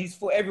why he's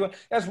for everyone.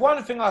 That's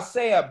one thing I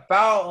say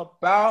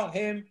about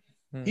him.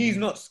 He's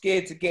not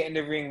scared to get in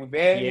the ring with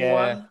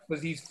anyone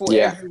because he's for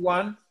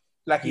everyone.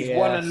 Like he's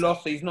won and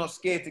lost, so he's not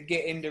scared to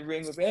get in the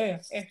ring with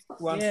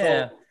everyone.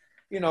 So,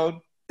 you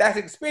know, that's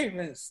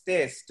experience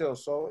there still.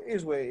 So it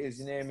is what it is.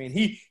 You know what I mean?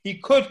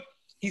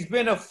 He's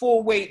been a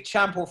 4-weight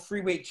champ or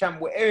 3-weight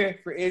champ,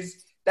 whatever it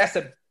is.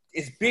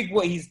 It's big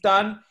what he's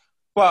done,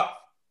 but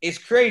it's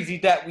crazy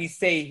that we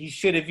say he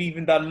should have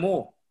even done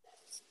more.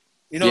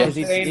 You know what I'm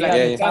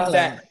saying? He's done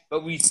that,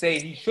 but we say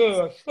he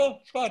should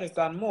have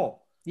done more.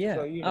 Yeah,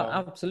 so, you know.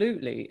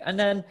 Absolutely. And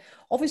then,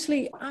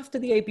 obviously, after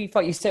the AB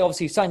fight, you say,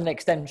 obviously, you signed an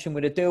extension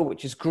with a deal,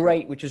 which is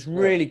great, which is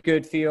really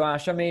good for you,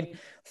 Ash. I mean,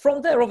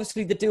 from there,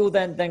 obviously, the deal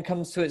then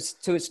comes to its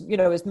you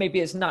know,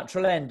 its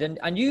natural end.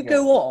 And you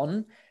go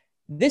on.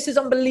 This is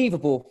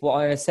unbelievable, what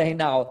I say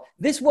now.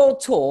 This world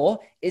tour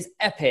is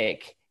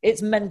epic.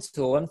 It's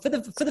mental. And for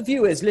the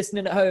viewers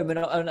listening at home and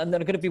they're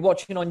going to be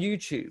watching on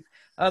YouTube,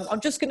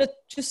 I'm just going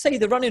to say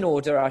the running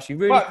order, actually,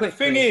 really quickly. The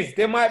thing is,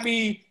 there might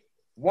be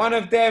one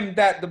of them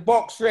that the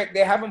box rec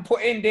they haven't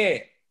put in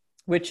there.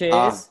 Which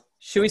is,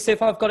 should we see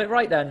if I've got it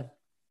right then?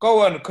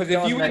 Go on, because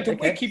if you went to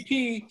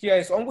Wikipedia,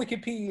 it's on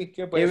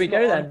Wikipedia. But here we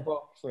go then.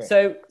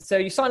 So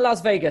you sign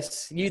Las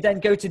Vegas. You then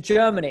go to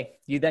Germany.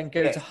 You then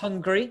go to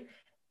Hungary,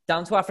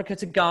 down to Africa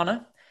to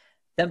Ghana,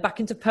 then back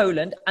into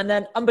Poland, and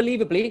then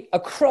unbelievably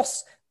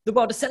across the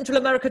world to Central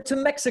America to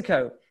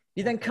Mexico.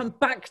 You then come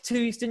back to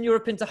Eastern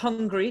Europe into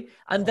Hungary,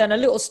 and then a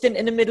little stint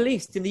in the Middle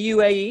East, in the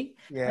UAE.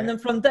 Yeah. And then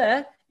from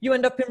there, you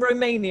end up in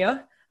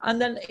Romania,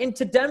 and then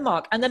into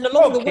Denmark. And then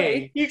along the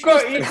way... You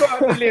got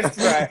the list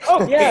right.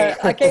 Okay. Yeah,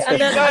 okay. And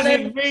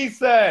then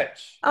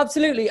research.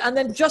 Absolutely. And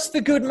then just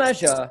for good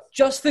measure,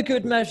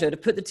 to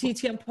put the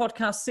TTM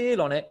podcast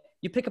seal on it,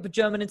 you pick up a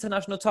German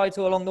international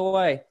title along the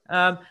way.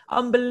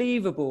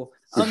 Unbelievable.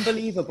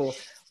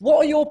 What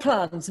are your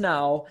plans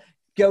now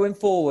going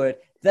forward?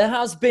 There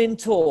has been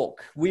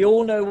talk. We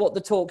all know what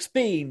the talk's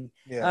been.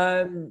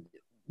 Yeah.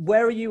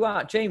 Where are you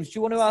at? James, do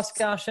you want to ask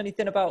Ash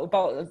anything about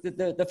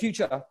the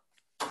future?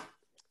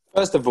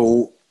 First of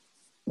all,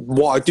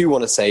 what I do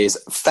want to say is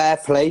fair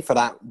play for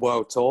that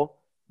world tour.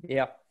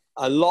 Yeah.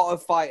 A lot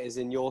of fighters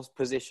in your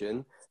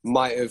position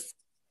might have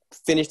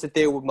finished a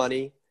deal with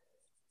money.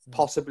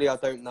 Possibly, I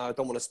don't know. I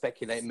don't want to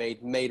speculate.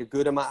 Made a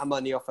good amount of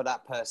money off of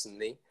that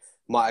personally.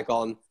 Might have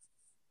gone,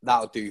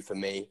 that'll do for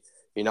me.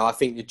 You know, I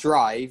think your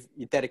drive,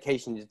 your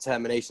dedication, your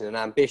determination and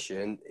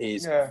ambition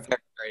is very,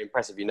 very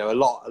impressive. You know, a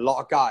lot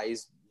of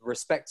guys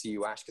respect to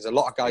you, Ash, because a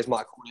lot of guys might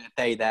have called it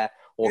a day there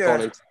or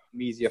gone into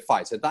an easier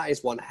fight. So that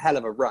is one hell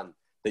of a run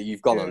that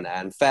you've gone on there,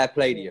 and fair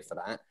play to you for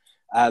that.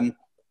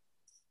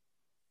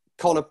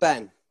 Conor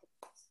Benn.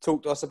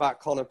 Talk to us about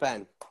Conor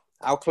Benn.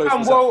 How close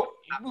was that?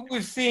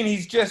 We've seen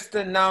he's just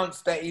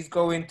announced that he's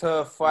going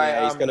to fight.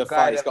 Yeah, he's going to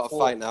fight. He's got a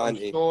fight now, hasn't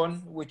he?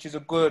 Sean, which is a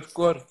good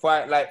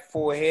fight, like,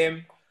 for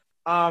him.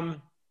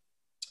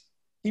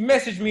 He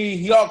messaged me.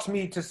 He asked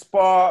me to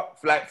spar,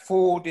 like,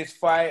 for this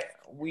fight.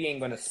 We ain't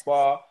going to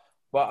spar.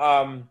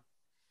 But,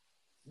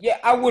 yeah,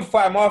 I would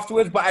fight him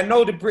afterwards. But I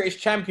know the British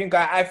champion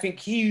guy, I think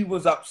he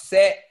was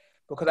upset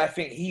because I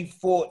think he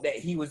thought that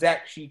he was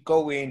actually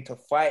going to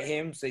fight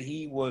him. So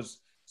he was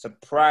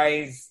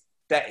surprised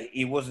that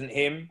it wasn't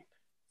him.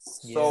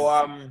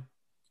 Yeah.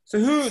 So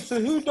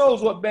who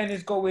knows what Ben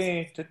is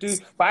going to do?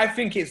 But I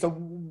think it's a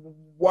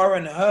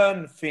Warren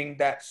Hearn thing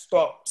that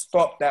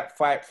stopped that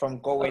fight from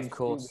going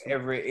through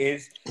whatever it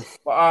is.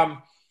 But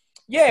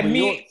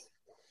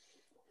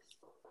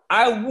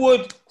I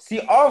would see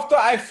after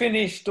I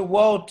finished the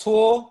world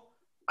tour,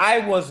 I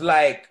was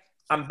like,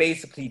 I'm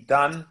basically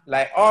done.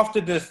 Like, after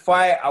this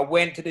fight, I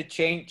went to the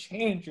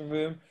changing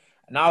room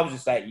and I was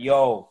just like,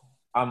 yo,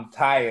 I'm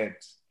tired.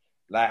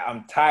 Like,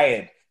 I'm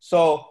tired.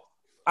 So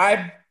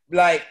I,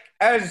 like,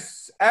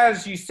 as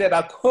you said,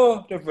 I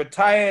could have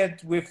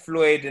retired with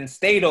Floyd and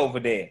stayed over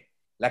there.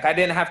 Like, I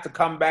didn't have to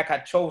come back. I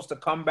chose to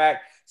come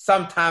back.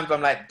 Sometimes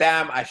I'm like,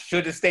 damn, I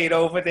should have stayed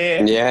over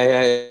there.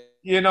 Yeah.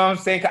 You know what I'm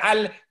saying?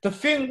 The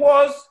thing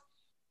was,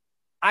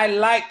 I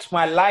liked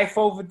my life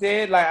over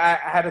there. Like, I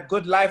had a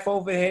good life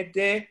over here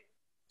there.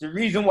 The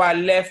reason why I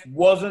left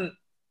wasn't,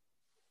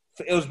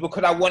 it was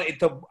because I wanted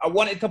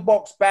to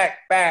box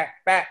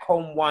back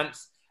home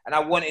once. And I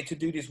wanted to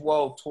do this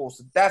world tour.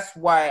 So that's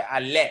why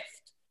I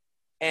left.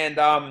 And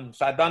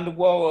so I done the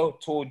world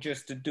tour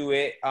just to do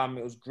it.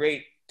 It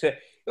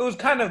was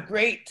kind of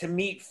great to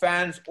meet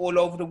fans all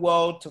over the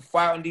world, to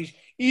fight on these,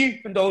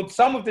 even though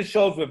some of the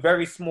shows were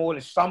very small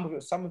and some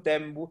of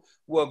them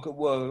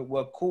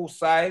were cool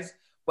size.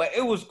 But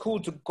it was cool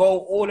to go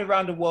all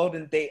around the world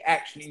and they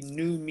actually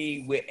knew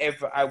me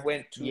wherever I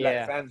went to. Yeah.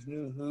 Like, fans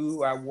knew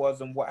who I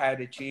was and what I had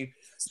achieved.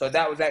 So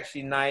that was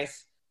actually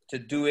nice to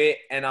do it,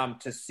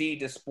 and to see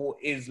the sport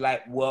is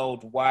like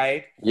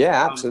worldwide.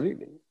 Yeah,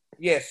 absolutely.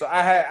 So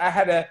I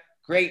had a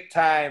great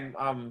time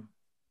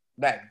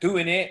like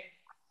doing it,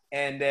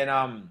 and then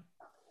I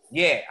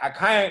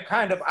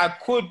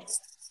could,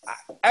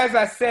 as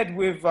I said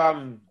with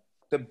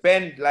the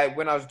Ben, like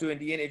when I was doing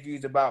the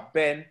interviews about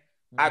Ben,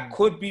 I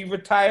could be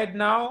retired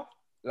now.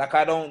 Like,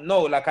 I don't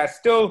know. Like, I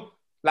still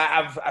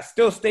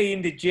stay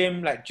in the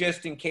gym, like,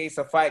 just in case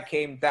a fight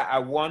came that I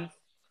want.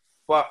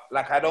 But,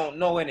 like, I don't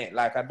know, innit?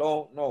 Like, I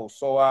don't know.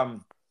 So,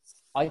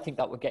 I think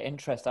that would get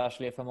interest,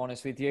 Ashley, if I'm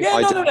honest with you.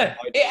 Yeah, no.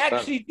 It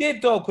actually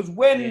did, though, because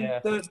when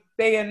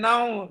they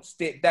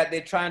announced it that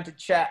they're trying to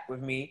chat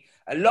with me,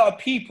 a lot of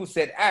people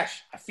said,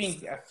 Ash, I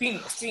think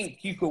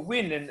you could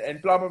win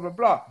and blah, blah, blah,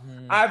 blah.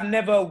 I've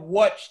never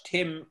watched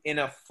him in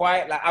a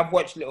fight. Like, I've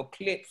watched little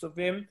clips of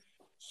him.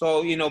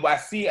 So, you know, but I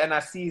see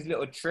his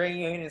little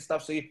training and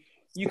stuff. So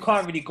you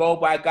can't really go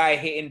by a guy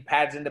hitting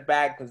pads in the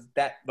bag because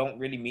that don't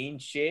really mean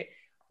shit.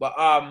 But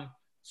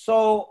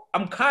so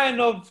I'm kind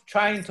of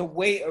trying to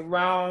wait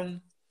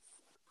around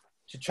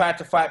to try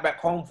to fight back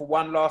home for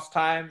one last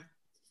time.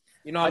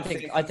 You know what I'm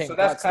saying? I think so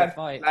that's kind of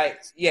fight.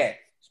 Like, yeah.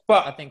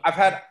 But I've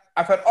had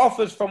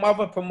offers from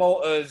other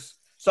promoters.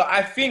 So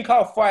I think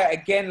I'll fight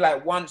again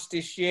like once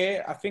this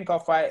year. I think I'll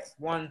fight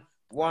one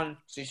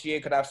this year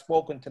because I've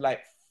spoken to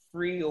like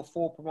 3 or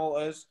 4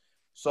 promoters.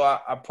 So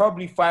I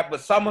probably fight,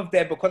 but some of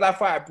them, because I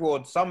fight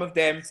abroad, some of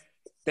them,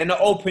 they're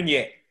not open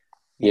yet.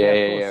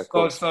 Yeah, of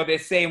course. So they're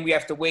saying we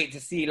have to wait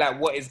to see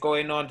like what is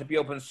going on to be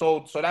open.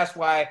 So that's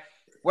why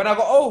when I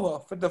got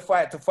over for the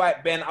fight to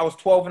fight Ben, I was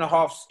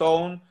 12.5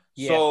 stone.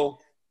 Yeah. So,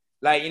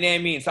 like, you know what I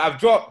mean? So I've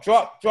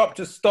dropped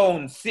to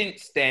stone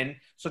since then.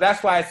 So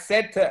that's why I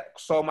said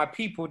so my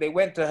people, they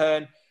went to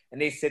her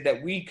and they said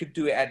that we could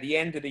do it at the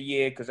end of the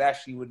year because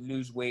Ashley would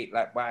lose weight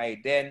like by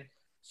then.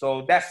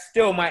 So that's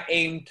still my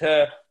aim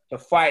to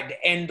fight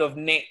the end of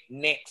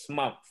next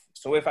month.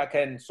 So if I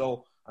can,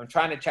 I'm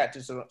trying to chat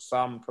to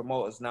some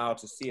promoters now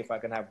to see if I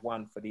can have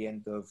one for the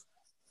end of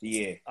the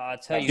year. I'll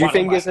tell you. Do you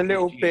think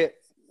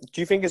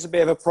it's a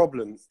bit of a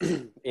problem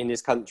in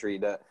this country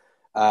that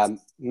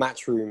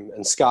Matchroom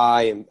and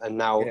Sky and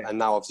now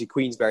obviously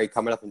Queensberry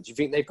coming up? And do you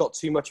think they've got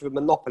too much of a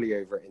monopoly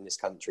over it in this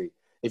country?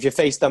 If your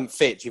face don't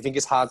fit, do you think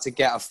it's hard to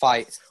get a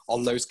fight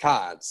on those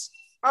cards?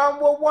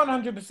 Well,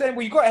 100%.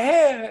 Well, you got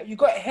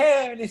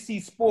hair Hennessy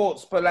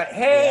Sports, but like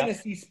hair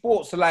Hennessy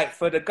Sports, so like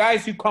for the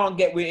guys who can't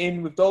get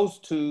in with those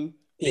two,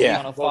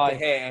 Yeah. Go to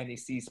here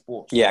NEC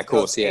Sports. Yeah, of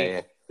course.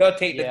 Yeah. They'll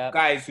take the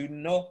guys who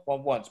no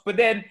one wants. But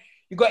then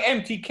you got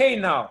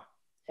MTK now.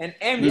 And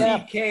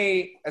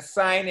MTK are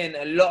signing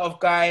a lot of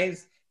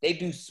guys. They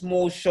do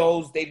small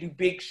shows. They do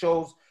big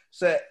shows.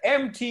 So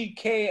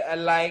MTK are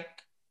like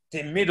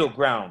the middle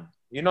ground.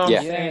 You know what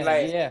I'm saying?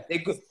 Like they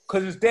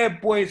because it's their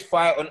boys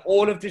fight on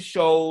all of the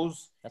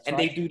shows.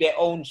 They do their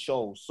own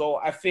shows. So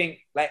I think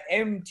like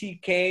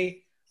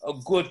MTK are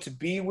good to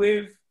be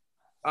with.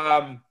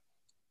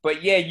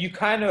 But yeah, you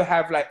kind of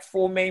have like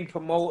 4 main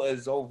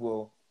promoters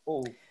over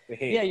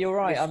here. Yeah, you're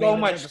right. There's so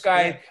much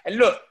guys. And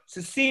look,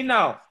 to see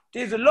now,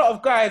 there's a lot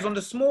of guys on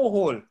the small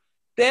hall.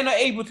 They're not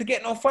able to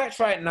get no fights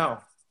right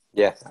now.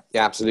 Yeah,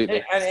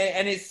 absolutely.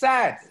 And it's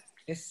sad.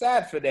 It's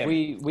sad for them.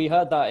 We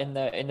heard that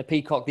in the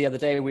Peacock the other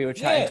day. We were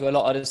chatting to a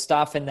lot of the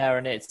staff in there,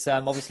 and it's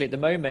obviously at the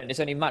moment it's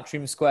only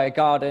Matchroom Square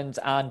Gardens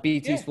and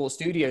BT Sports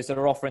Studios that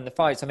are offering the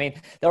fights. I mean,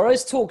 there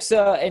is talks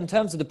in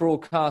terms of the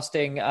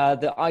broadcasting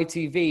that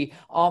ITV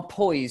are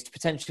poised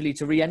potentially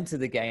to re-enter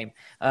the game,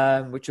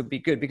 which would be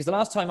good because the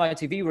last time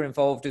ITV were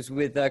involved was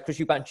with Chris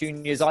Eubank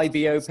Jr.'s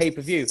IBO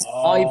pay-per-view.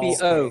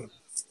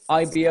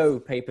 IBO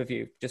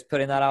pay-per-view, just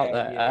putting that out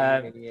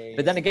there.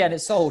 But then again,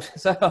 it's sold.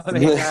 So, I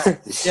mean,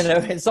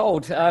 it's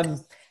sold,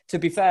 to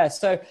be fair.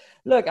 So,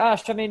 look,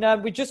 Ash, I mean,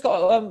 we just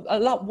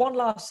got one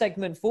last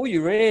segment for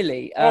you,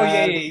 really.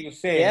 You were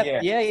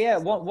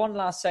saying, One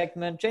last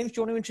segment. James,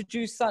 do you want to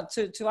introduce that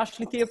to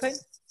Ashley Theophane?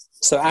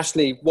 So,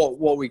 Ashley,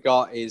 what we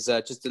got is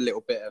just a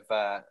little bit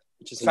of...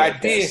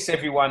 diss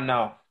everyone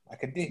now. I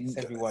can diss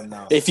everyone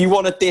now. If you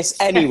want to diss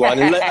anyone,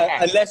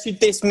 unless you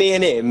diss me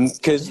and him,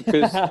 because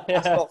that's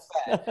not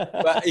fair.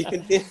 But you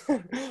can diss.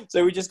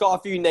 So we just got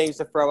a few names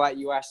to throw at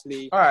you,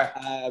 Ashley. All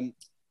right.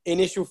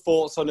 Initial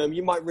thoughts on them.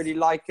 You might really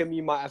like them.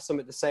 You might have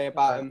something to say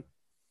about them.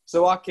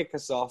 So I'll kick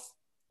us off.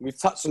 We've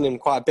touched on him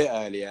quite a bit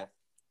earlier.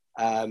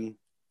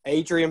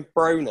 Adrian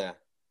Broner.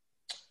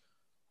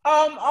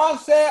 I'll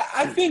say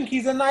I think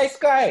he's a nice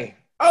guy.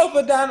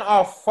 Other than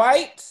our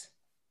fight,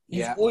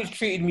 he's always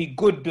treated me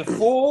good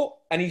before,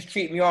 and he's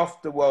treated me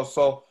after well.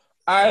 So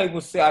I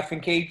would say I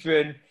think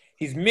Adrian,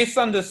 he's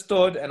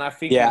misunderstood, and I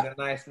think he's a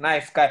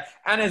nice guy.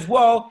 And as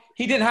well,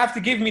 he didn't have to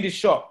give me the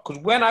shot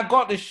because when I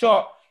got the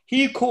shot,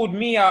 he called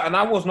me out, and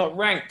I was not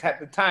ranked at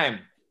the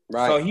time.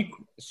 Right.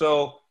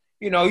 So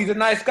he's a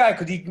nice guy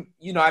because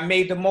I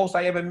made the most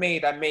I ever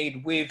made. I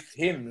made with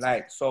him,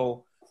 Do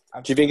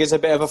you think it's a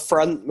bit of a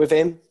front with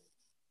him?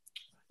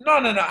 No.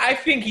 I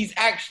think he's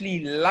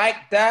actually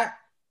like that,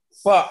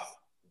 but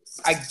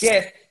I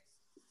guess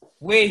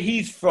where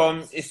he's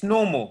from, it's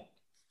normal.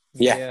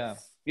 Yeah.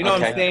 You know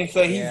what I'm saying?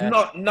 So he's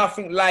not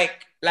nothing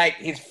like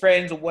his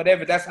friends or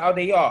whatever. That's how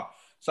they are.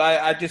 So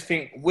I just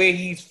think where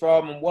he's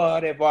from and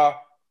whatever,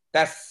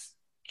 that's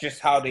just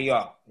how they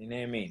are. You know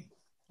what I mean?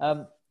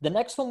 The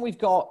next one we've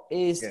got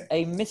is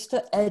a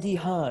Mr. Eddie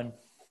Hearn.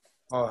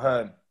 Oh,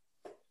 Hearn.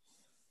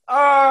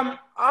 I'm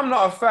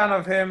not a fan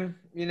of him.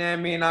 You know what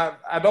I mean?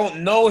 I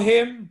don't know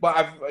him, but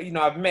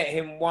I've met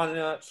him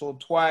once or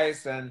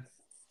twice, and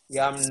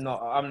I'm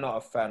not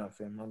a fan of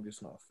him. I'm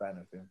just not a fan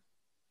of him.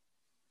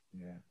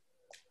 Yeah.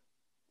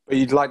 But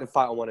you'd like to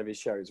fight on one of his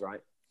shows,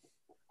 right?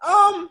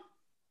 I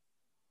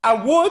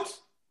would,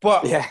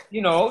 but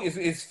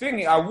it's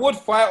thingy. I would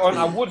fight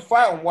on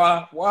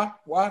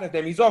one of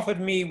them. He's offered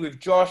me with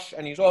Josh,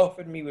 and he's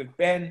offered me with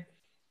Ben.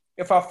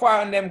 If I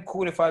fight on them,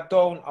 cool. If I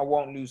don't, I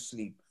won't lose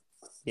sleep.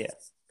 Yeah.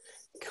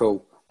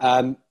 Cool.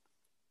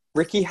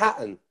 Ricky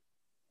Hatton.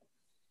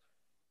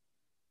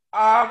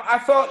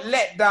 I felt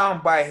let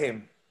down by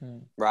him.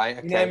 Right.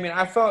 Okay. You know what I mean?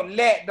 I felt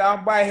let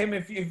down by him.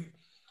 If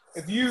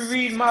you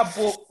read my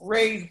book,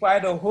 Raised by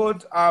the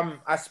Hood,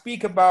 I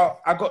speak about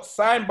I got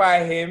signed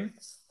by him.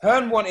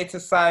 Hearn wanted to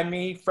sign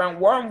me. Frank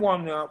Warren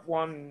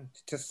wanted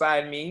to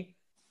sign me,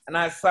 and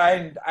I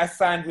signed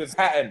with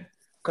Hatton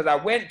because I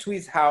went to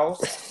his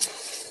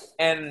house,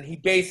 and he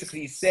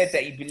basically said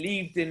that he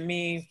believed in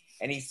me,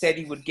 and he said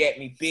he would get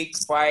me big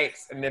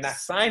fights, and then I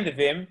signed with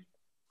him.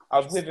 I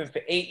was with him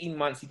for 18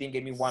 months. He didn't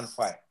get me one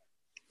fight.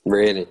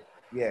 Really?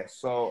 Yeah,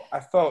 so I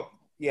felt,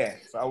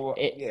 it's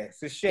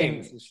a shame.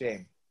 It's a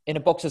shame. In a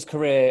boxer's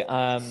career,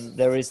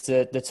 there is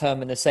the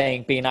term and the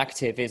saying, being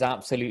active is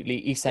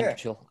absolutely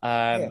essential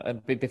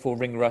before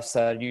ring rust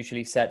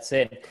usually sets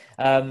in.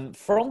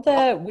 From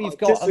there, we've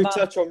got... Just to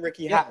touch on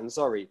Ricky Hatton,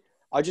 sorry.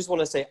 I just want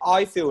to say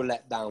I feel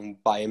let down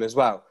by him as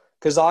well.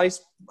 Because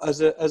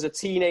as a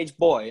teenage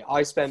boy,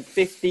 I spent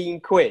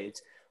 15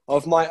 quid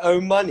of my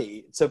own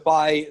money to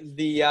buy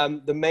the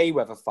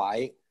Mayweather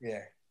fight.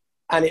 Yeah.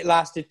 And it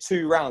lasted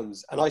 2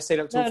 rounds, and I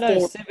stayed up till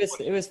 4.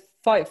 It was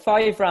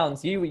 5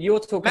 rounds. You're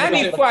talking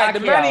Manny about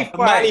the Manny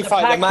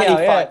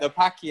fight, the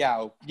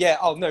Pacquiao. Yeah.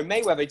 Oh no,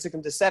 Mayweather took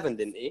him to 7,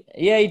 didn't he?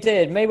 Yeah, he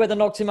did. Mayweather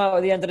knocked him out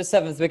at the end of the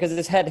 7th because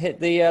his head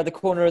hit the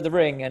corner of the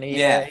ring, and he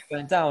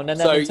went down. And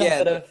then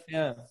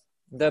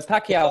The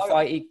Pacquiao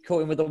fight, he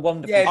caught him with a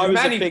wonderful... Yeah,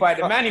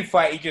 the Manny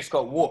fight, he just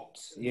got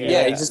whooped.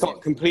 Yeah, he just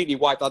got completely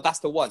wiped out. That's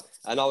the one.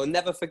 And I'll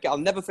never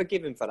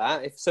forgive him for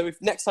that. If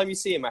next time you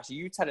see him, actually,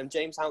 you tell him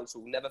James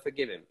Hounsell will never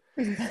forgive him.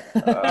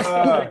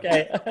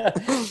 Okay.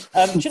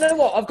 Do you know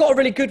what? I've got a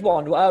really good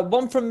one.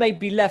 One from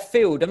maybe left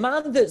field. A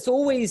man that's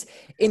always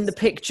in the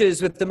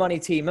pictures with the money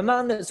team. A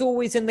man that's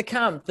always in the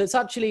camp. That's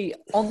actually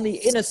on the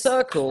inner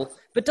circle,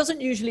 but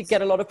doesn't usually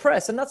get a lot of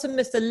press. And that's a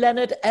Mr.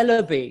 Leonard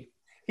Ellerby.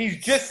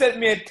 He's just sent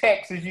me a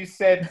text, as you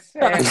said.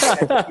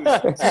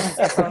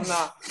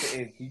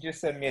 He just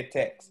sent me a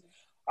text.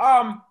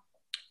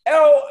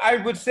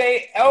 I would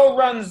say L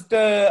runs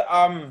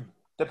the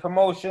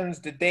promotions,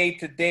 the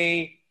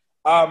day-to-day.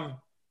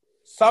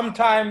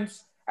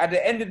 Sometimes at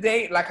the end of the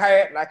day,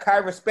 I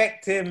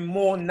respect him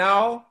more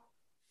now,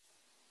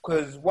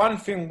 because one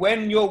thing,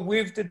 when you're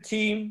with the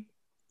team,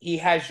 he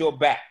has your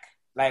back.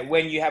 Like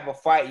when you have a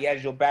fight, he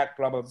has your back.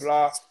 Blah blah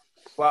blah.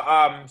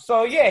 But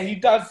so yeah, he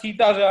does his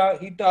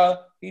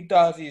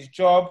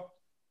job.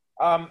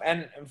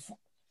 And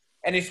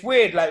it's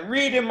weird, like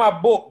reading my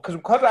book,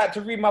 because I had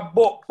to read my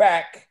book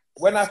back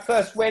when I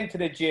first went to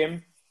the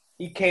gym.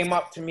 He came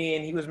up to me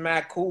and he was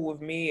mad cool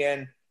with me,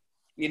 and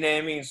you know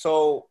what I mean.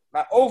 So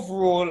like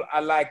overall,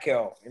 I like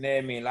El. You know what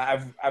I mean.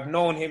 Like I've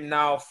known him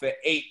now for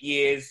 8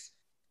 years,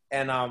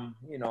 and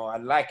you know, I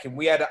like him.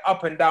 We had an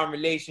up and down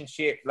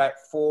relationship like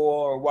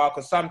for a while,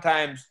 because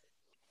sometimes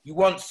you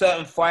want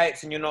certain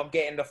fights and you're not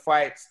getting the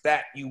fights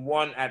that you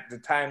want at the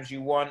times you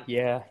want.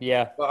 Yeah.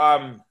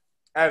 But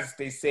as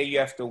they say, you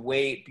have to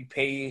wait, be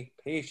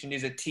patient.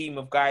 Is a team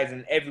of guys,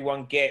 and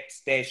everyone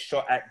gets their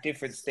shot at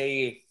different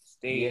stages.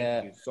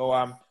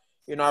 So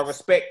you know, I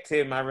respect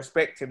him. I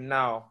respect him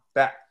now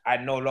that I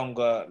no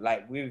longer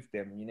like with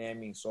them. You know what I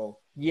mean? So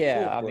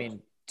yeah, I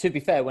mean, to be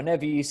fair,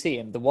 whenever you see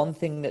him, the one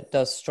thing that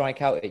does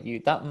strike out at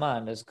you, that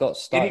man has got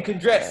style. And he can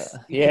dress.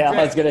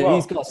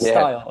 He's got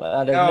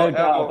style. There's no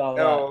doubt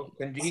about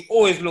that. And he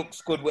always looks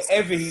good.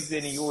 Wherever he's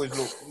in, he always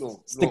looks.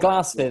 It's the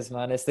glasses,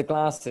 man. It's the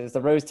glasses, the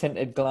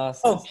rose-tinted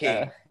glasses.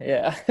 Okay.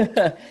 Yeah.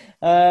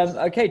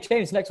 Okay,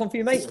 James, next one for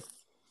you, mate.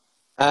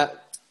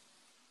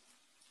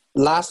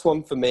 Last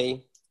one for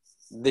me.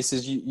 This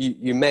is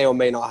you may or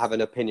may not have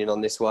an opinion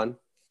on this one.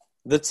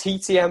 The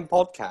TTM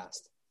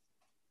podcast.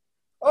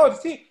 Oh,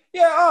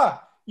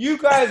 you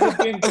guys have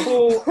been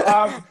cool.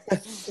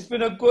 It's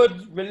been a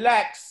good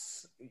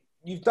relax.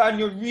 You've done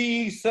your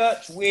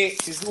research,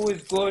 which is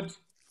always good.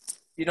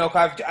 You know,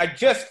 I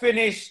just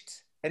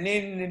finished an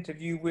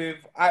interview with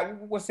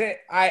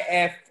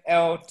IFLT.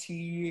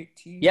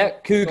 Yeah,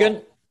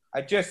 Coogan.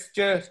 I just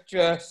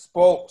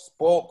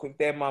spoke with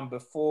them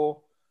before.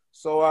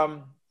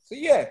 So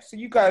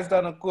you guys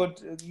done a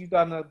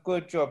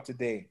good job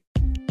today.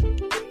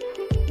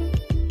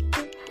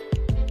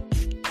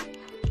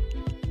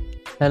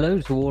 Hello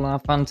to all our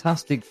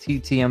fantastic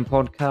TTM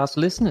podcast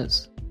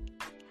listeners.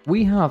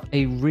 We have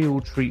a real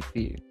treat for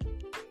you.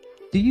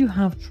 Do you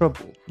have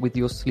trouble with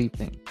your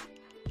sleeping?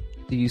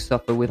 Do you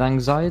suffer with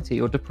anxiety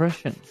or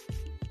depression?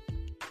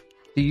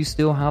 Do you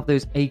still have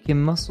those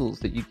aching muscles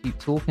that you keep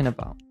talking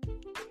about?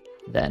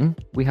 Then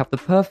we have the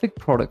perfect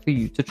product for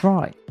you to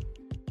try.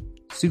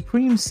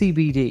 Supreme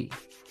CBD.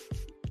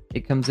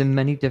 It comes in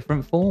many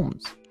different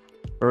forms.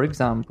 For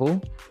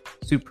example,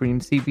 Supreme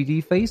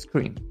CBD Face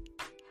Cream.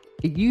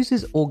 It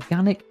uses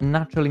organic,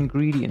 natural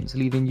ingredients,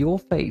 leaving your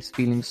face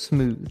feeling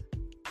smooth,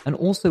 and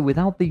also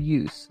without the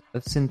use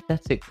of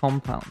synthetic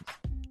compounds.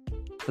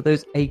 For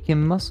those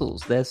aching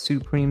muscles, there's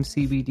Supreme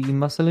CBD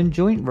Muscle and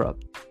Joint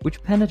Rub,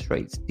 which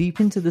penetrates deep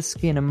into the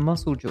skin and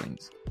muscle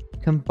joints,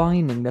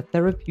 combining the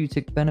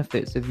therapeutic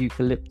benefits of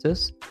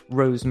eucalyptus,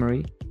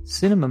 rosemary,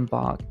 cinnamon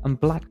bark, and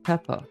black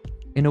pepper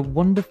in a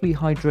wonderfully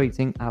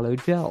hydrating aloe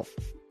gel.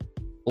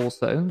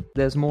 Also,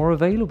 there's more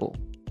available.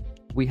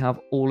 We have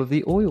all of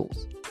the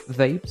oils,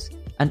 vapes,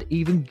 and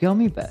even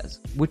gummy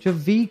bears, which are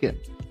vegan.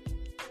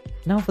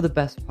 Now for the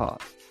best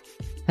part.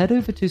 Head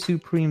over to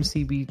Supreme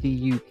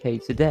CBD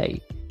UK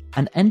today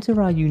and enter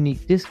our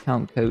unique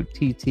discount code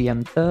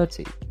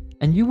TTM30,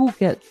 and you will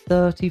get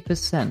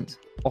 30%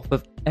 off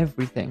of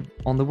everything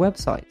on the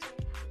website.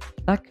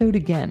 That code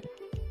again,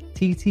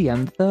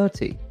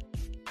 TTM30.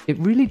 It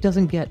really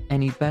doesn't get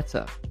any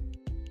better.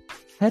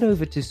 Head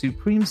over to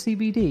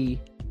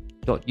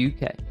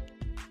supremecbd.uk.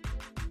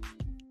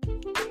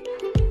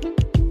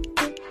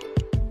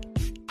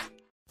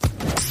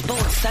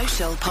 Sports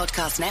Social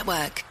Podcast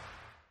Network.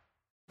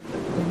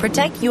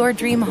 Protect your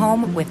dream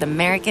home with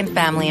American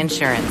Family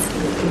Insurance,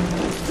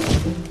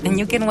 and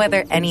you can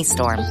weather any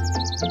storm.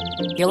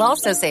 You'll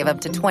also save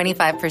up to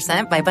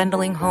 25% by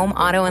bundling home,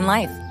 auto, and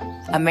life.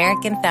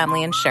 American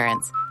Family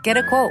Insurance. Get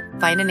a quote.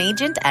 Find an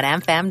agent at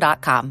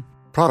amfam.com.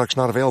 Products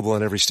not available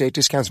in every state.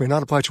 Discounts may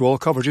not apply to all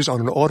coverages on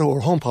an auto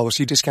or home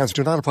policy. Discounts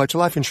do not apply to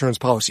life insurance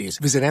policies.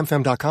 Visit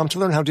amfam.com to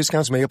learn how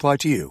discounts may apply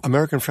to you.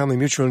 American Family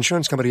Mutual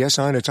Insurance Company,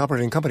 SI, and its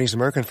operating companies,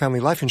 American Family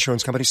Life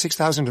Insurance Company,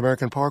 6000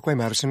 American Parkway,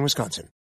 Madison, Wisconsin.